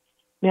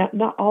 Now,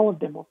 not all of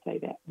them will say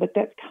that, but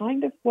that's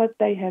kind of what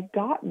they have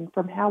gotten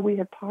from how we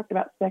have talked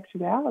about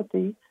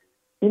sexuality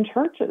in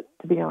churches,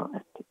 to be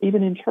honest,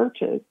 even in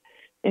churches.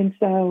 And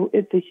so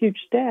it's a huge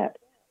step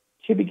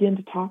to begin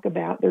to talk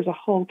about there's a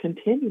whole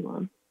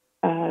continuum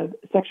of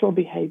sexual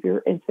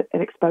behavior and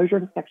exposure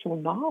to sexual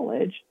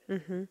knowledge.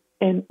 Mm-hmm.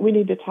 And we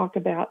need to talk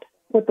about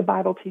what the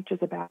Bible teaches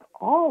about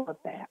all of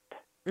that,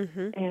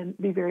 and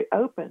be very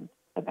open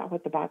about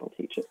what the Bible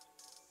teaches.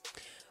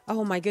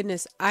 Oh, my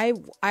goodness. I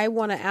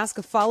want to ask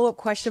a follow-up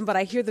question, but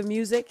I hear the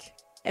music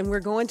and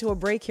we're going to a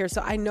break here.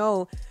 So I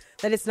know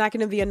that it's not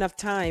going to be enough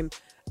time.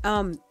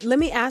 Let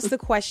me ask the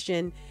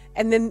question,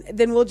 and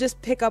then we'll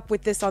just pick up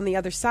with this on the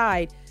other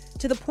side.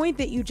 To the point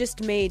that you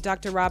just made,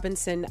 Dr.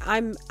 Robinson,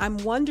 I'm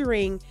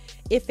wondering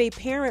if a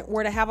parent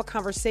were to have a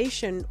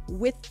conversation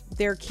with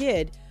their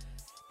kid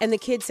and the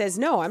kid says,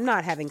 no, I'm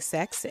not having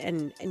sex.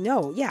 And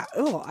no, yeah,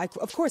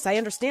 of course, I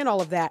understand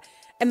all of that.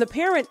 And the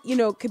parent,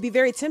 could be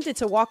very tempted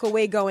to walk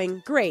away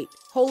going, great,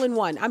 hole in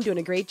one, I'm doing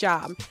a great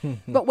job.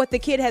 But what the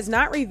kid has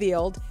not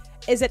revealed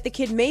is that the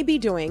kid may be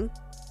doing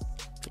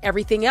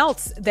everything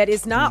else that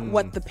is not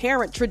what the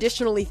parent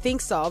traditionally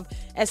thinks of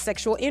as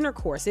sexual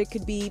intercourse. It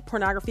could be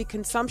pornography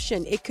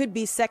consumption. It could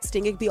be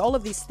sexting. It could be all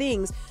of these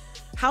things.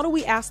 How do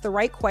we ask the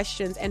right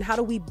questions, and how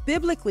do we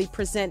biblically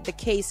present the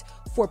case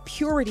for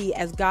purity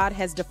as God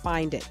has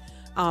defined it?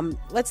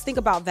 Let's think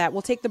about that.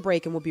 We'll take the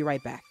break and we'll be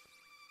right back.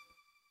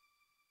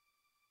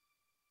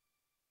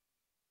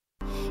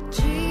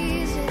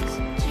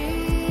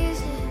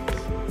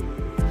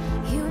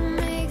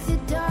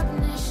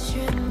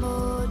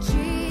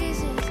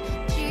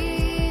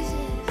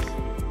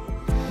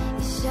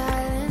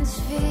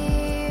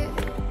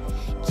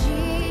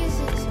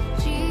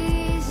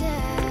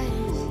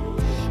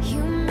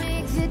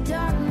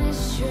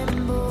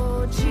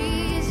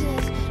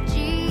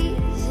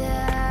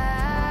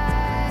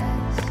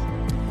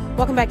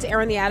 Welcome back to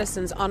Aaron the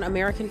Addisons on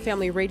American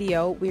Family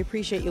Radio. We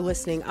appreciate you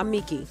listening. I'm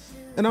Miki.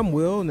 And I'm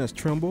Will, and that's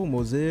Trimble,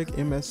 Mosaic,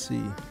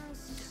 MSC.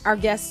 Our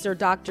guests are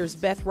Doctors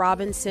Beth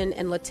Robinson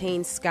and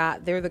Latane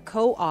Scott. They're the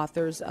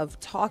co-authors of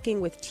Talking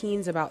with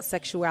Teens About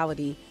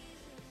Sexuality,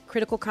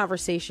 Critical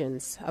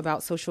Conversations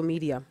About Social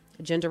Media,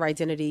 Gender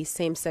Identity,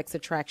 Same-Sex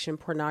Attraction,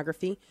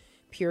 Pornography,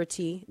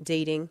 Purity,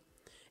 Dating,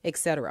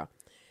 etc.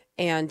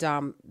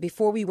 And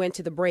before we went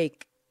to the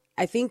break,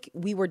 I think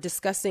we were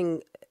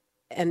discussing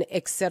an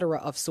et cetera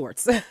of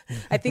sorts.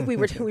 I think we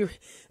were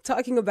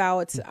talking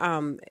about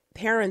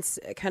parents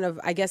kind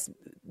of, I guess,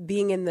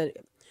 being in the,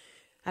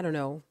 I don't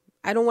know.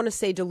 I don't want to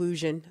say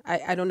delusion.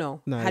 I don't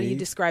know. Naive. How do you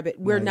describe it?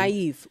 We're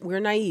naive. We're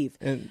naive.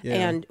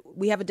 And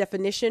we have a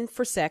definition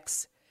for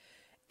sex.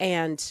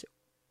 And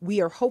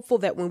we are hopeful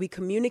that when we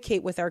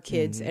communicate with our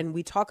kids and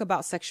we talk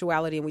about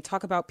sexuality and we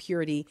talk about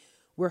purity,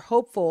 we're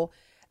hopeful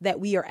that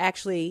we are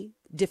actually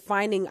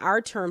defining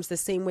our terms the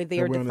same way they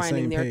are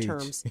defining their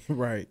terms.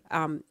 Right.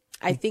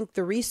 I think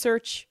the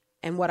research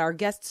and what our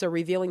guests are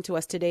revealing to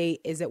us today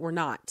is that we're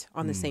not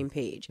on the same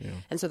page. Yeah.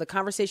 And so the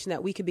conversation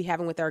that we could be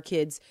having with our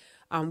kids,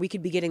 we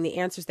could be getting the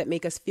answers that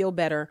make us feel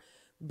better,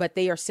 but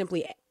they are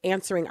simply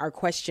answering our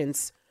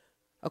questions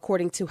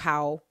according to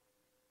how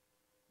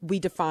we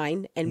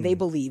define and they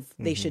believe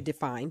they should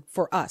define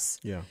for us.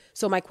 Yeah.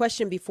 So my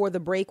question before the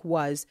break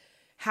was,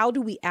 how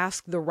do we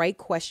ask the right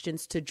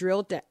questions to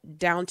drill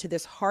down to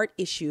this heart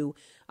issue,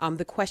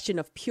 the question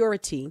of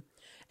purity,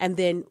 and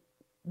then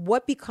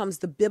what becomes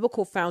the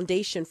biblical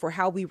foundation for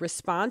how we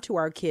respond to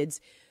our kids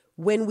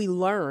when we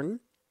learn,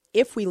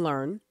 if we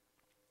learn,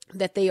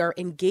 that they are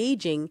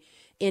engaging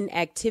in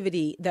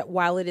activity that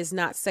while it is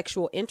not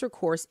sexual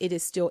intercourse, it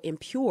is still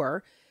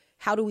impure.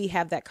 How do we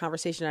have that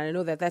conversation? And I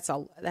know that that's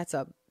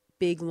a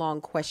big, long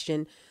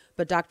question,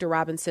 but Dr.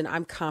 Robinson,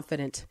 I'm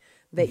confident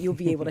that you'll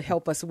be able to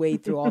help us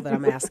wade through all that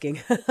I'm asking.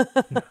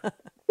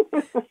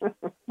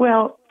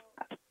 Well,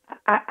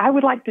 I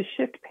would like to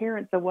shift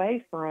parents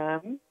away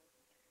from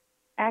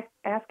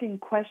asking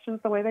questions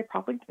the way they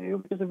probably do,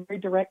 which is a very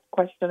direct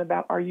question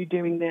about, are you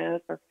doing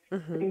this, or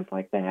things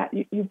like that.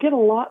 You get a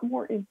lot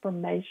more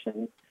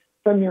information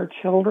from your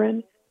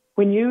children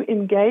when you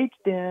engage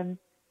them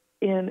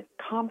in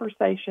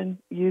conversation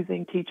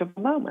using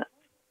teachable moments.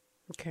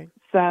 Okay.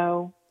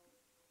 So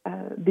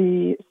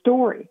the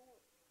story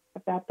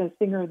about the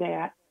singer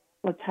that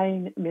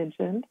Latane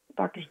mentioned,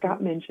 Dr.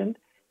 Scott mentioned,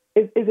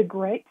 is a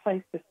great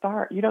place to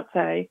start. You don't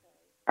say,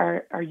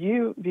 are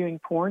you viewing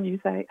porn? You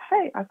say,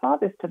 hey, I saw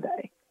this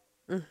today.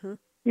 Mm-hmm.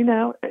 You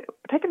know,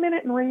 take a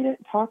minute and read it,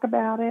 talk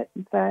about it,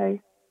 and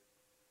say,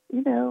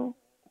 you know,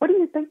 what do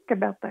you think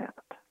about that?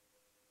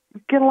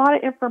 Get a lot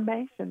of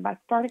information by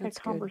starting That's a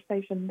good.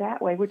 conversation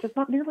that way, which is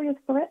not nearly as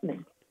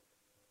threatening.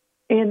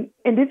 And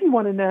if you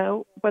want to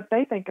know what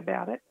they think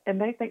about it, and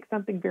they think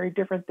something very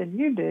different than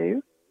you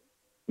do,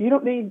 you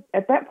don't need,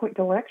 at that point,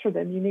 to lecture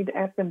them. You need to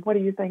ask them, what do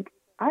you think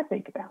I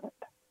think about it?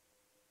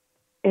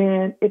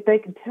 And if they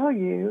can tell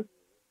you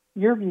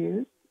your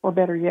views, or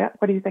better yet,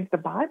 what do you think the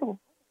Bible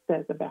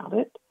says about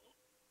it,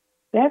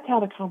 that's how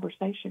the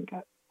conversation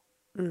goes.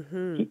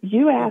 Mm-hmm.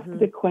 You ask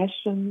the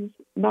questions,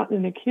 not in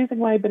an accusing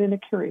way, but in a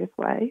curious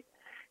way,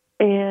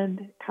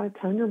 and kind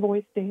of tone your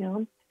voice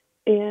down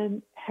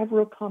and have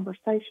real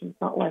conversations,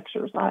 not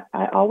lectures.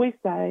 I always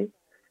say,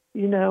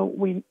 you know,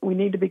 we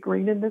need to be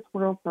green in this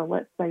world, so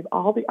let's save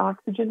all the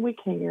oxygen we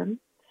can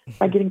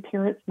by getting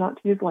parents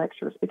not to use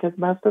lectures, because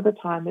most of the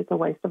time it's a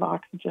waste of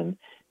oxygen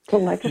to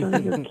lecture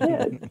your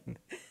kids.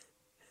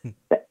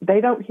 They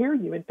don't hear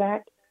you. In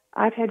fact,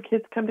 I've had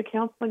kids come to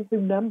counseling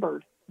who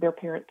numbered their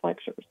parents'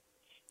 lectures.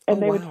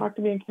 And they would talk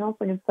to me in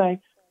counseling and say,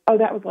 oh,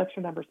 that was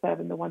lecture number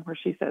 7, the one where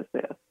she says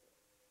this.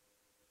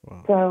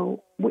 Wow.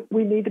 So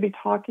we need to be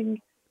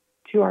talking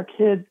to our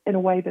kids in a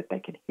way that they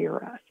can hear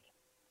us.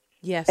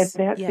 Yes. And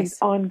that's these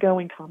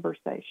ongoing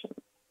conversations.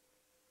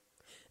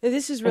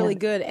 This is really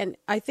good. And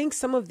I think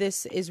some of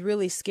this is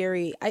really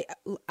scary.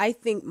 I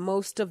think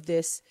most of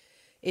this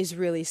is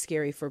really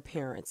scary for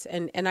parents.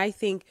 And I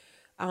think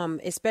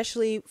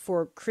especially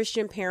for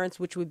Christian parents,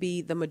 which would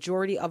be the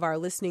majority of our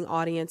listening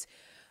audience,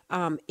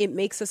 it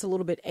makes us a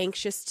little bit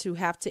anxious to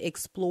have to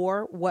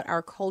explore what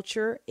our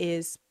culture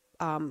is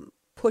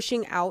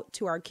pushing out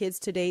to our kids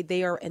today.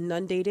 They are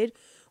inundated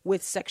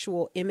with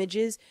sexual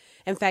images.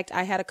 In fact,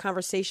 I had a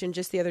conversation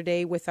just the other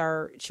day with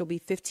she'll be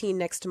 15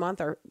 next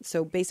month,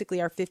 so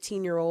basically our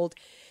 15-year-old,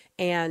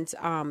 and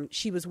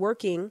she was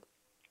working.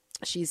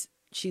 She's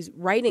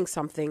writing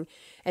something,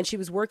 and she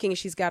was working, and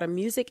she's got a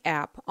music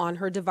app on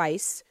her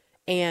device,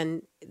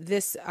 and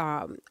this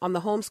on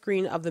the home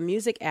screen of the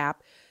music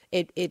app,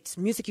 it's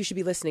music you should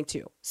be listening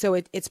to. So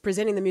it's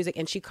presenting the music,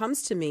 and she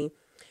comes to me,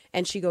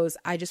 and she goes,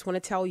 I just want to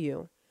tell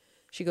you.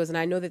 She goes, and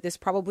I know that this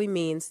probably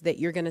means that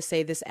you're going to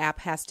say this app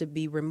has to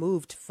be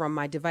removed from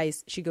my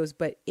device. She goes,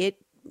 but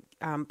it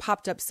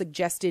popped up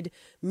suggested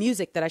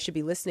music that I should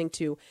be listening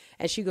to.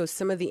 And she goes,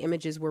 some of the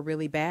images were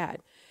really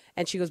bad.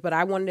 And she goes, but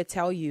I wanted to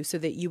tell you so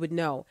that you would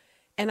know.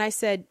 And I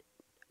said,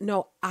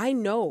 no, I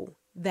know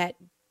that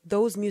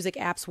those music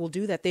apps will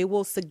do that. They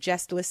will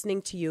suggest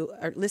listening to you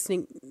or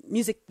listening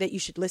music that you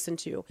should listen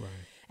to. Right.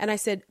 And I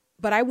said,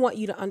 but I want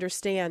you to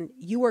understand,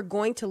 you are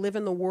going to live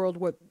in the world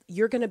where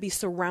you're going to be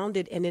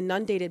surrounded and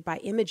inundated by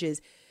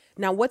images.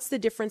 Now, what's the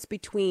difference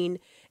between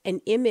an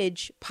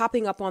image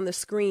popping up on the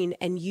screen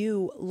and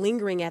you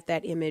lingering at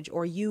that image,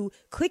 or you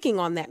clicking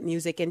on that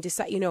music and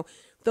decide,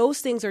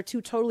 those things are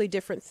two totally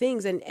different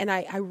things. And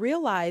I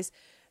realized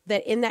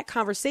that in that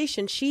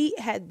conversation, she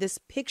had this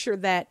picture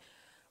that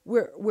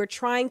we're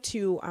trying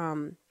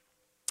to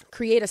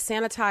create a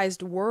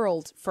sanitized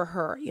world for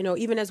her,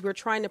 even as we're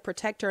trying to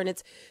protect her. And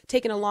it's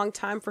taken a long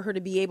time for her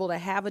to be able to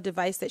have a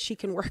device that she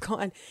can work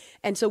on.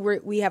 And so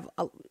we have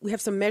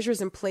some measures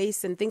in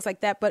place and things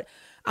like that. But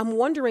I'm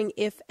wondering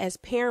if, as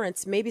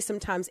parents, maybe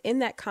sometimes in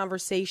that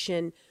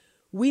conversation,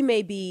 we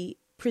may be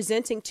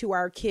presenting to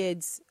our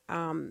kids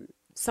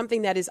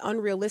something that is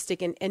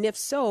unrealistic. And if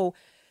so,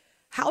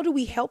 how do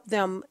we help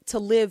them to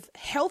live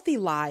healthy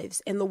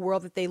lives in the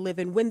world that they live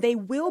in when they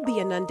will be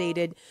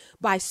inundated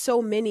by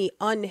so many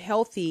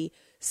unhealthy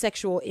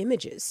sexual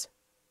images?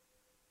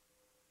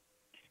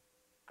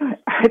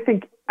 I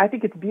think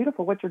it's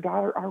beautiful what your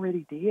daughter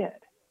already did,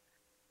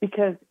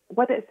 because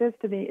what that says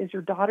to me is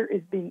your daughter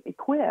is being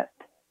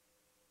equipped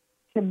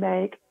to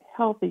make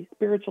healthy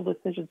spiritual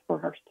decisions for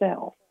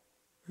herself.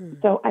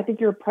 So I think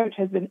your approach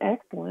has been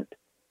excellent.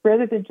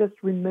 Rather than just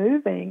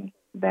removing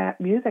that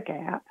music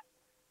app,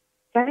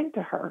 saying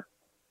to her,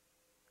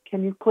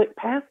 can you click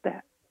past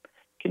that?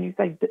 Can you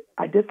say,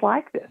 I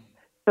dislike this,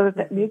 so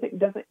that music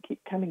doesn't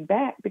keep coming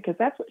back, because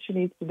that's what she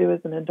needs to do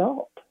as an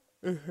adult.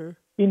 Mm-hmm.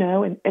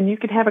 And you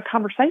can have a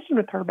conversation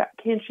with her about,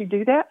 can she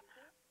do that,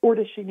 or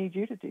does she need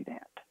you to do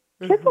that?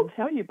 Mm-hmm. Kids will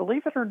tell you,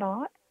 believe it or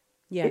not.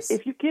 Yes.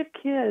 If you give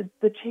kids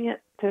the chance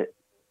to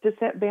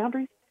set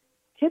boundaries,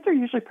 kids are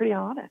usually pretty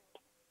honest.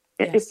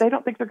 Yes. If they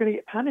don't think they're going to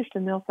get punished,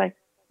 and they'll say,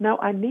 no,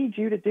 I need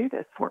you to do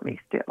this for me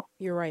still.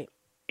 You're right.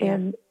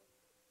 And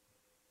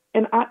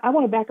I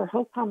want to back our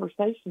whole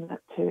conversation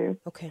up to,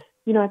 okay.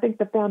 I think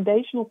the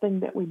foundational thing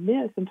that we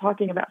miss in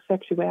talking about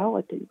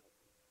sexuality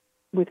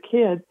with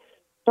kids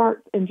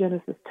starts in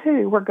Genesis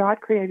 2, where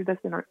God created us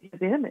in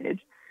His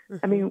image. Mm-hmm.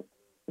 I mean,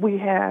 we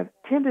have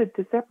tended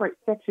to separate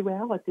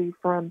sexuality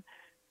from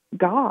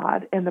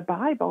God and the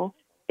Bible,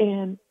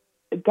 and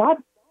God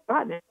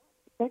is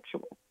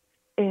sexual.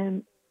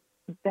 And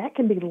that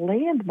can be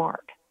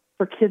landmark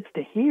for kids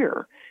to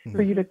hear,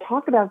 for you to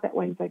talk about it that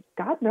way and say,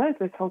 God knows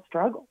this whole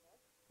struggle.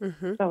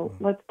 Mm-hmm. So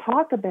let's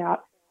talk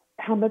about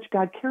how much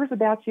God cares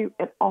about you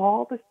and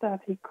all the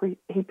stuff He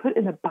put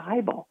in the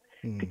Bible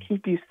to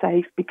keep you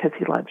safe because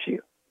he loves you.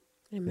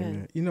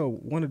 Amen. You know,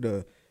 one of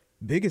the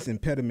biggest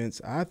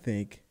impediments, I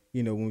think,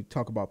 you know, when we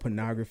talk about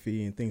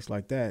pornography and things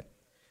like that,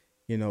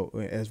 you know,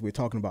 as we're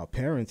talking about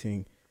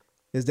parenting,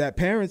 is that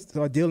parents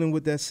are dealing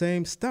with that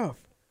same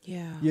stuff.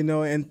 Yeah. You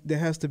know, and there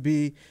has to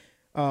be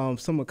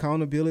some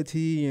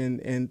accountability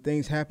and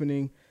things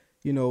happening,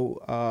 you know,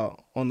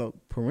 on the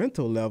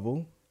parental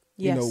level.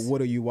 Yes. You know,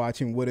 what are you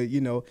watching? What are,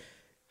 you know,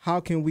 how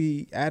can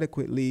we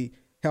adequately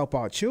help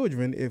our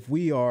children if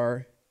we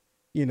are,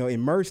 you know,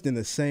 immersed in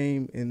the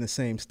same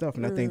stuff?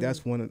 And I think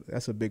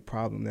that's a big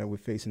problem that we're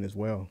facing as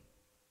well.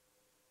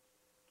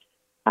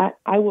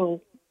 I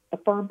will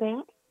affirm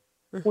that.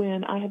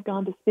 When I have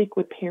gone to speak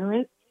with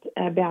parents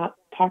about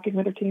talking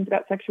with their teens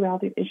about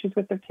sexuality and issues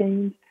with their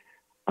teens,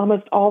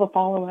 almost all the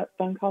follow-up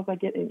phone calls I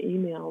get and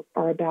emails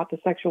are about the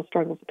sexual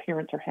struggles the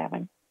parents are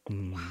having.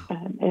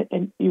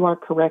 And you are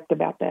correct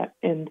about that.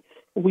 And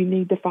we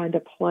need to find a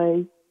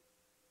place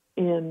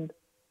in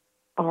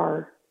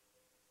our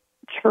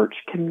church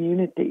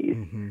communities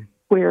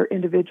where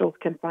individuals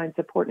can find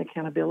support and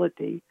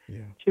accountability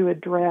to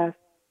address,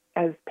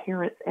 as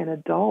parents and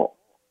adults,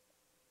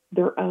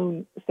 their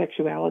own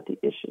sexuality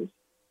issues.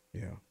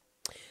 Yeah.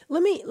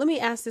 Let me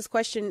ask this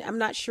question. I'm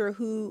not sure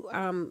who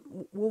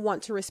will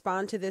want to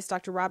respond to this,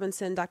 Dr.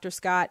 Robinson, Dr.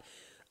 Scott.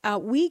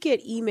 We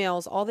get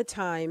emails all the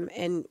time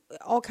and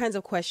all kinds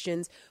of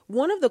questions.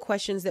 One of the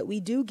questions that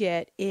we do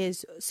get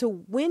is,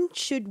 so when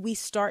should we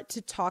start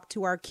to talk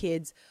to our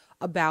kids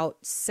about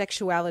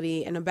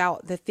sexuality and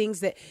about the things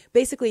that,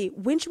 basically,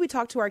 when should we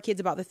talk to our kids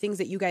about the things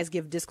that you guys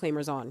give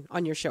disclaimers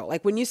on your show?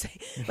 Like when you say,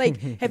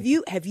 like,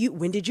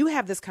 when did you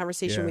have this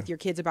conversation with your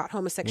kids about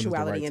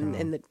homosexuality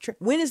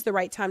when is the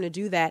right time to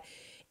do that?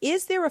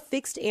 Is there a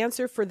fixed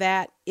answer for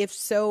that? If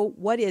so,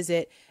 what is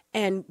it?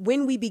 And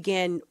when we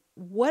begin,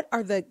 what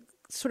are the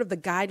sort of the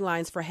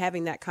guidelines for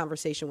having that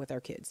conversation with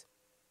our kids?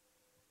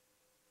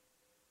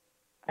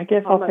 I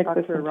guess I'll take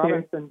Dr. this one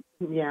Robinson.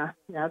 Yeah,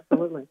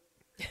 absolutely.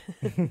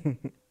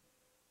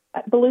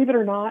 Believe it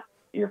or not,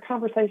 your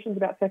conversations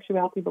about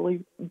sexuality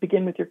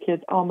begin with your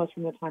kids almost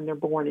from the time they're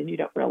born, and you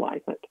don't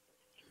realize it.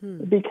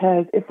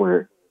 Because if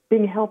we're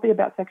being healthy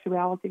about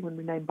sexuality when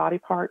we name body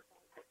parts,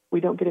 we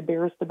don't get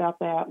embarrassed about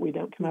that. We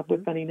don't come up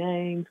with funny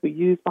names. We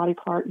use body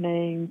part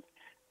names.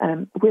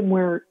 When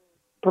we're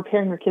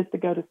preparing our kids to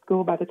go to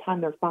school, by the time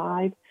they're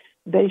 5,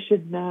 they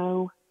should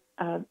know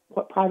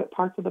what private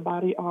parts of the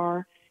body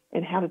are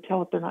and how to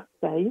tell if they're not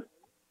safe.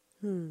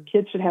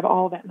 Kids should have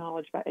all that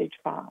knowledge by age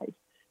 5.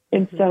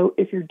 And so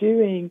if you're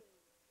doing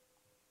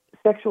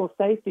sexual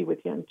safety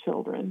with young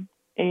children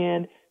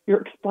and you're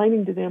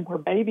explaining to them where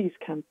babies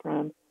come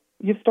from,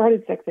 you've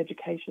started sex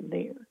education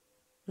there.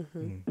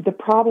 The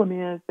problem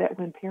is that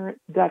when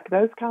parents duck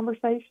those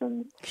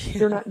conversations,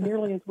 they're not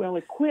nearly as well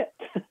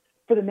equipped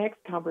for the next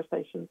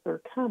conversations that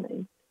are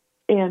coming.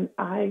 And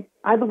I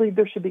believe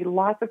there should be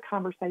lots of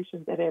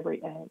conversations at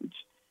every age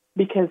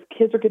because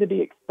kids are going to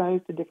be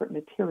exposed to different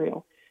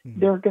material.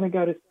 They're going to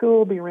go to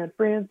school, be around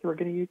friends who are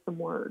going to use some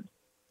words.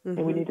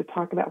 And we need to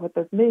talk about what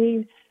those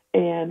mean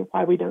and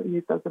why we don't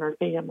use those in our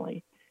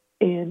family.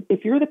 And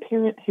if you're the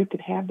parent who could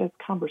have those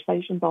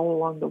conversations all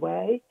along the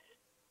way,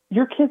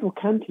 your kids will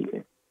come to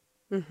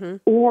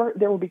you. Or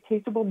there will be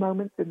teachable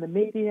moments in the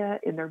media,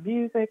 in their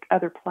music,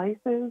 other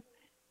places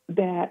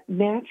that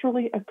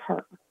naturally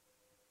occur.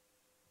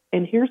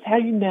 And here's how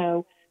you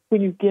know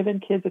when you've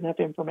given kids enough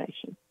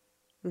information.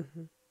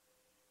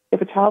 If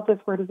a child says,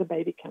 "Where does a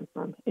baby come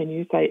from?" and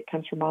you say, "It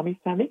comes from mommy's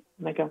tummy,"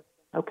 and they go,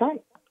 "Okay."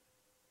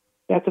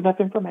 That's enough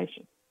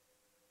information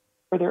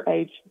for their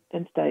age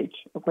and stage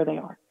of where they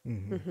are.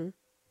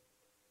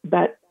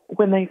 But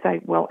when they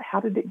say, "Well,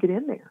 how did it get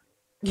in there?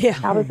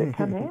 How does it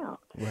come out?"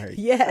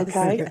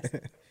 Okay,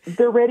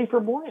 they're ready for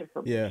more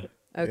information.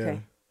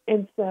 Okay.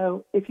 And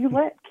so if you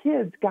let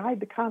kids guide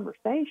the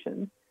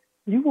conversation,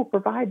 you will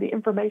provide the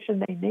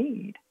information they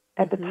need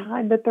at the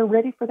time that they're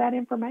ready for that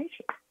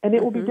information. And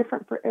it will be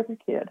different for every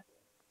kid.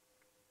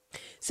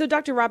 So,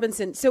 Dr.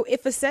 Robinson, so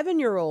if a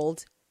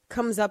 7-year-old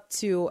comes up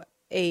to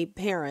a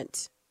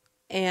parent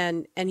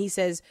and he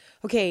says,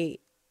 okay,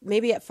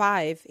 maybe at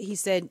 5, he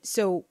said,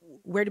 so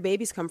where do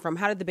babies come from?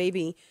 How did the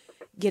baby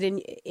get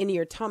into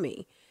your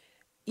tummy?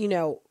 You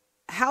know,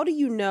 how do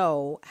you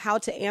know how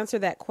to answer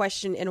that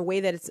question in a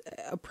way that it's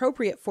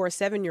appropriate for a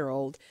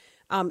 7-year-old?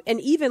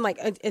 And even like,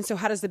 and so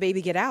how does the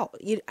baby get out?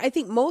 I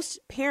think most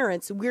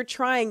parents, we're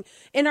trying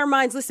in our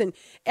minds, listen,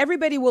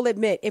 everybody will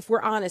admit, if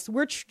we're honest,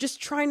 we're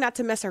just trying not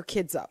to mess our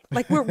kids up.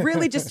 Like we're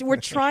really we're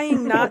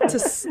trying not to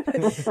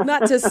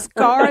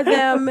scar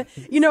them.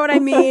 You know what I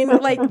mean?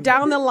 Like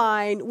down the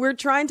line, we're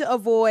trying to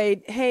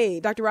avoid, hey,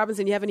 Dr.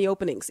 Robinson, you have any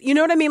openings? You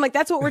know what I mean? Like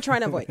that's what we're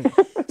trying to avoid.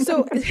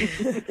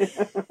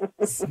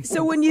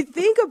 So when you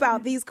think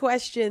about these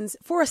questions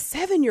for a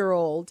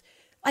 7-year-old,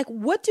 like,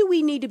 what do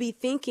we need to be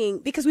thinking?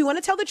 Because we want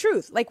to tell the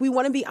truth. Like, we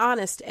want to be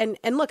honest. And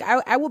look,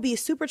 I will be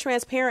super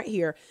transparent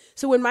here.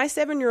 So when my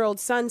 7-year-old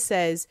son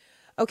says,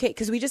 okay,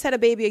 because we just had a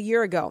baby a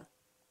year ago.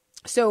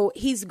 So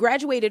he's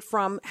graduated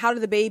from how do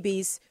the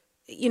babies,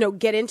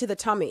 get into the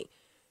tummy.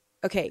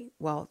 okay,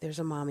 well, there's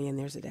a mommy and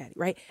there's a daddy,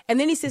 right? And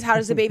then he says, how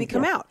does the baby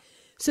come out?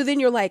 So then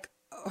you're like,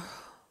 oh,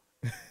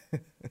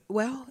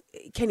 well,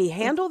 can he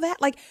handle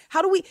that? Like,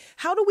 how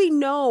do we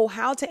know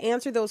how to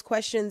answer those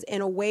questions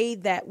in a way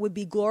that would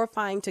be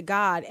glorifying to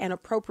God and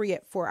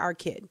appropriate for our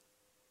kid?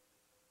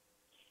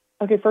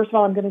 Okay, first of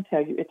all, I'm going to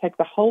tell you, it takes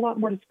a whole lot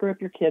more to screw up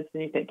your kids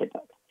than you think it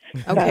does.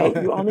 Okay.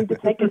 So you all need to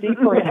take a deep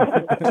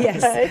breath.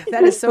 Yes,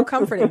 that is so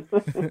comforting.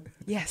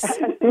 Yes.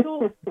 A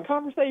single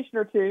conversation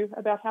or two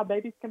about how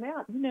babies come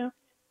out.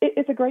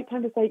 It's a great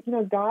time to say,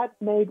 God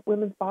made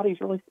women's bodies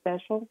really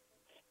special.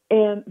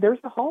 And there's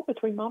a hole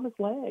between mama's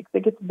legs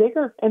that gets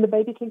bigger and the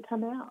baby can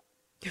come out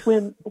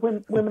when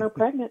women are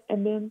pregnant,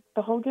 and then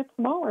the hole gets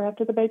smaller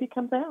after the baby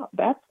comes out.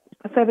 That's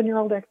a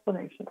 7-year-old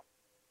explanation.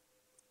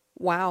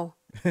 Wow.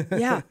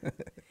 Yeah.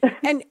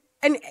 And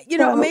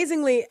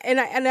amazingly, and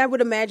I would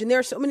imagine there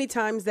are so many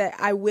times that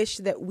I wish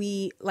that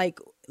we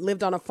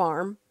lived on a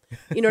farm.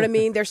 You know what I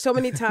mean? There's so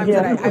many times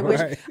that I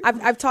wish.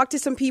 I've talked to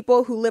some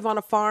people who live on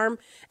a farm,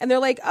 and they're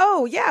like,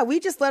 "Oh yeah, we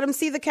just let them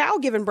see the cow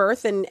giving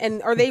birth,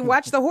 or they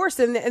watch the horse,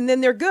 and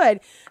then they're good."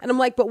 And I'm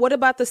like, "But what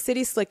about the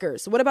city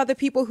slickers? What about the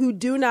people who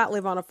do not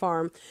live on a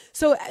farm?"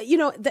 So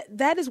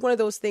that is one of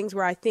those things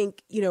where I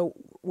think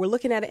we're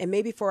looking at it, and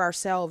maybe for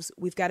ourselves,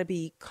 we've got to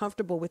be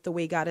comfortable with the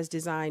way God has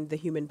designed the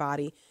human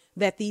body,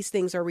 that these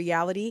things are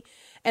reality.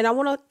 And I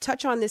want to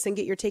touch on this and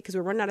get your take because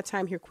we're running out of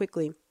time here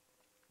quickly.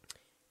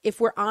 If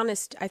we're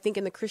honest, I think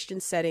in the Christian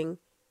setting,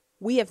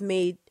 we have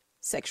made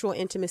sexual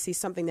intimacy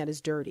something that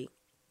is dirty.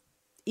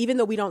 Even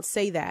though we don't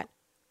say that,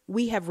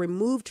 we have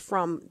removed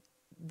from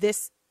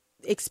this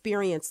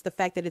experience the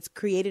fact that it's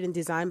created and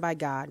designed by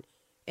God,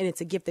 and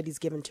it's a gift that he's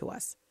given to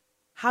us.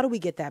 How do we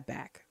get that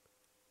back?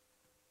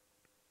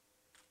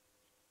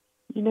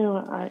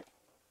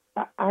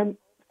 I'm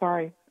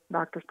sorry,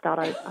 Dr. Scott,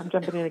 I'm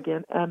jumping in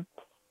again.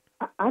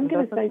 I'm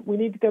going to say we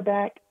need to go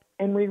back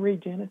and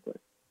reread Genesis.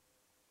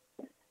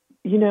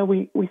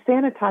 We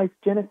sanitize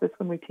Genesis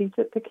when we teach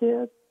it to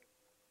kids,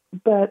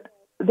 but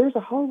there's a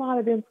whole lot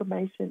of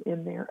information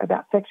in there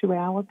about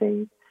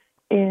sexuality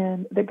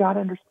and that God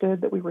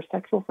understood that we were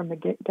sexual from the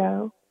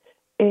get-go.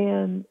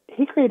 And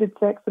he created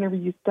sex whenever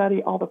you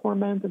study all the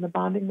hormones and the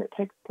bonding that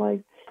takes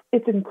place.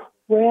 It's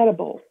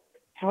incredible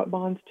how it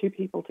bonds two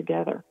people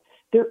together.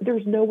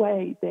 There's no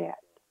way that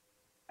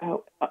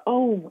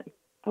only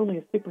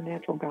a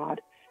supernatural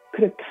God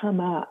could have come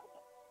up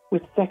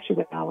with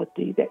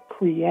sexuality that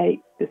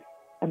creates this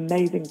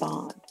amazing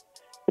bond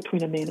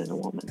between a man and a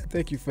woman.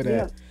 Thank you for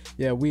that.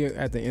 Yeah, we are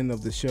at the end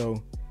of the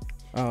show.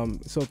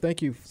 So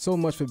thank you so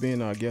much for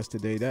being our guest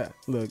today. That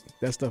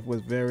stuff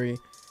was very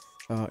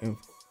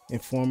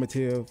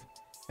informative,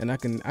 and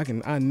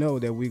I know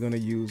that we're going to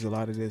use a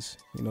lot of this,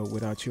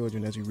 with our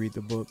children as we read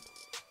the book.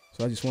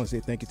 So I just want to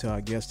say thank you to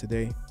our guest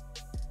today.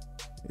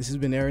 This has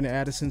been Aaron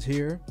Addison's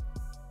here,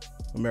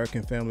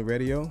 American Family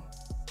Radio.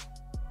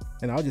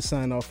 And I'll just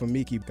sign off from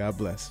Miki. God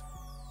bless.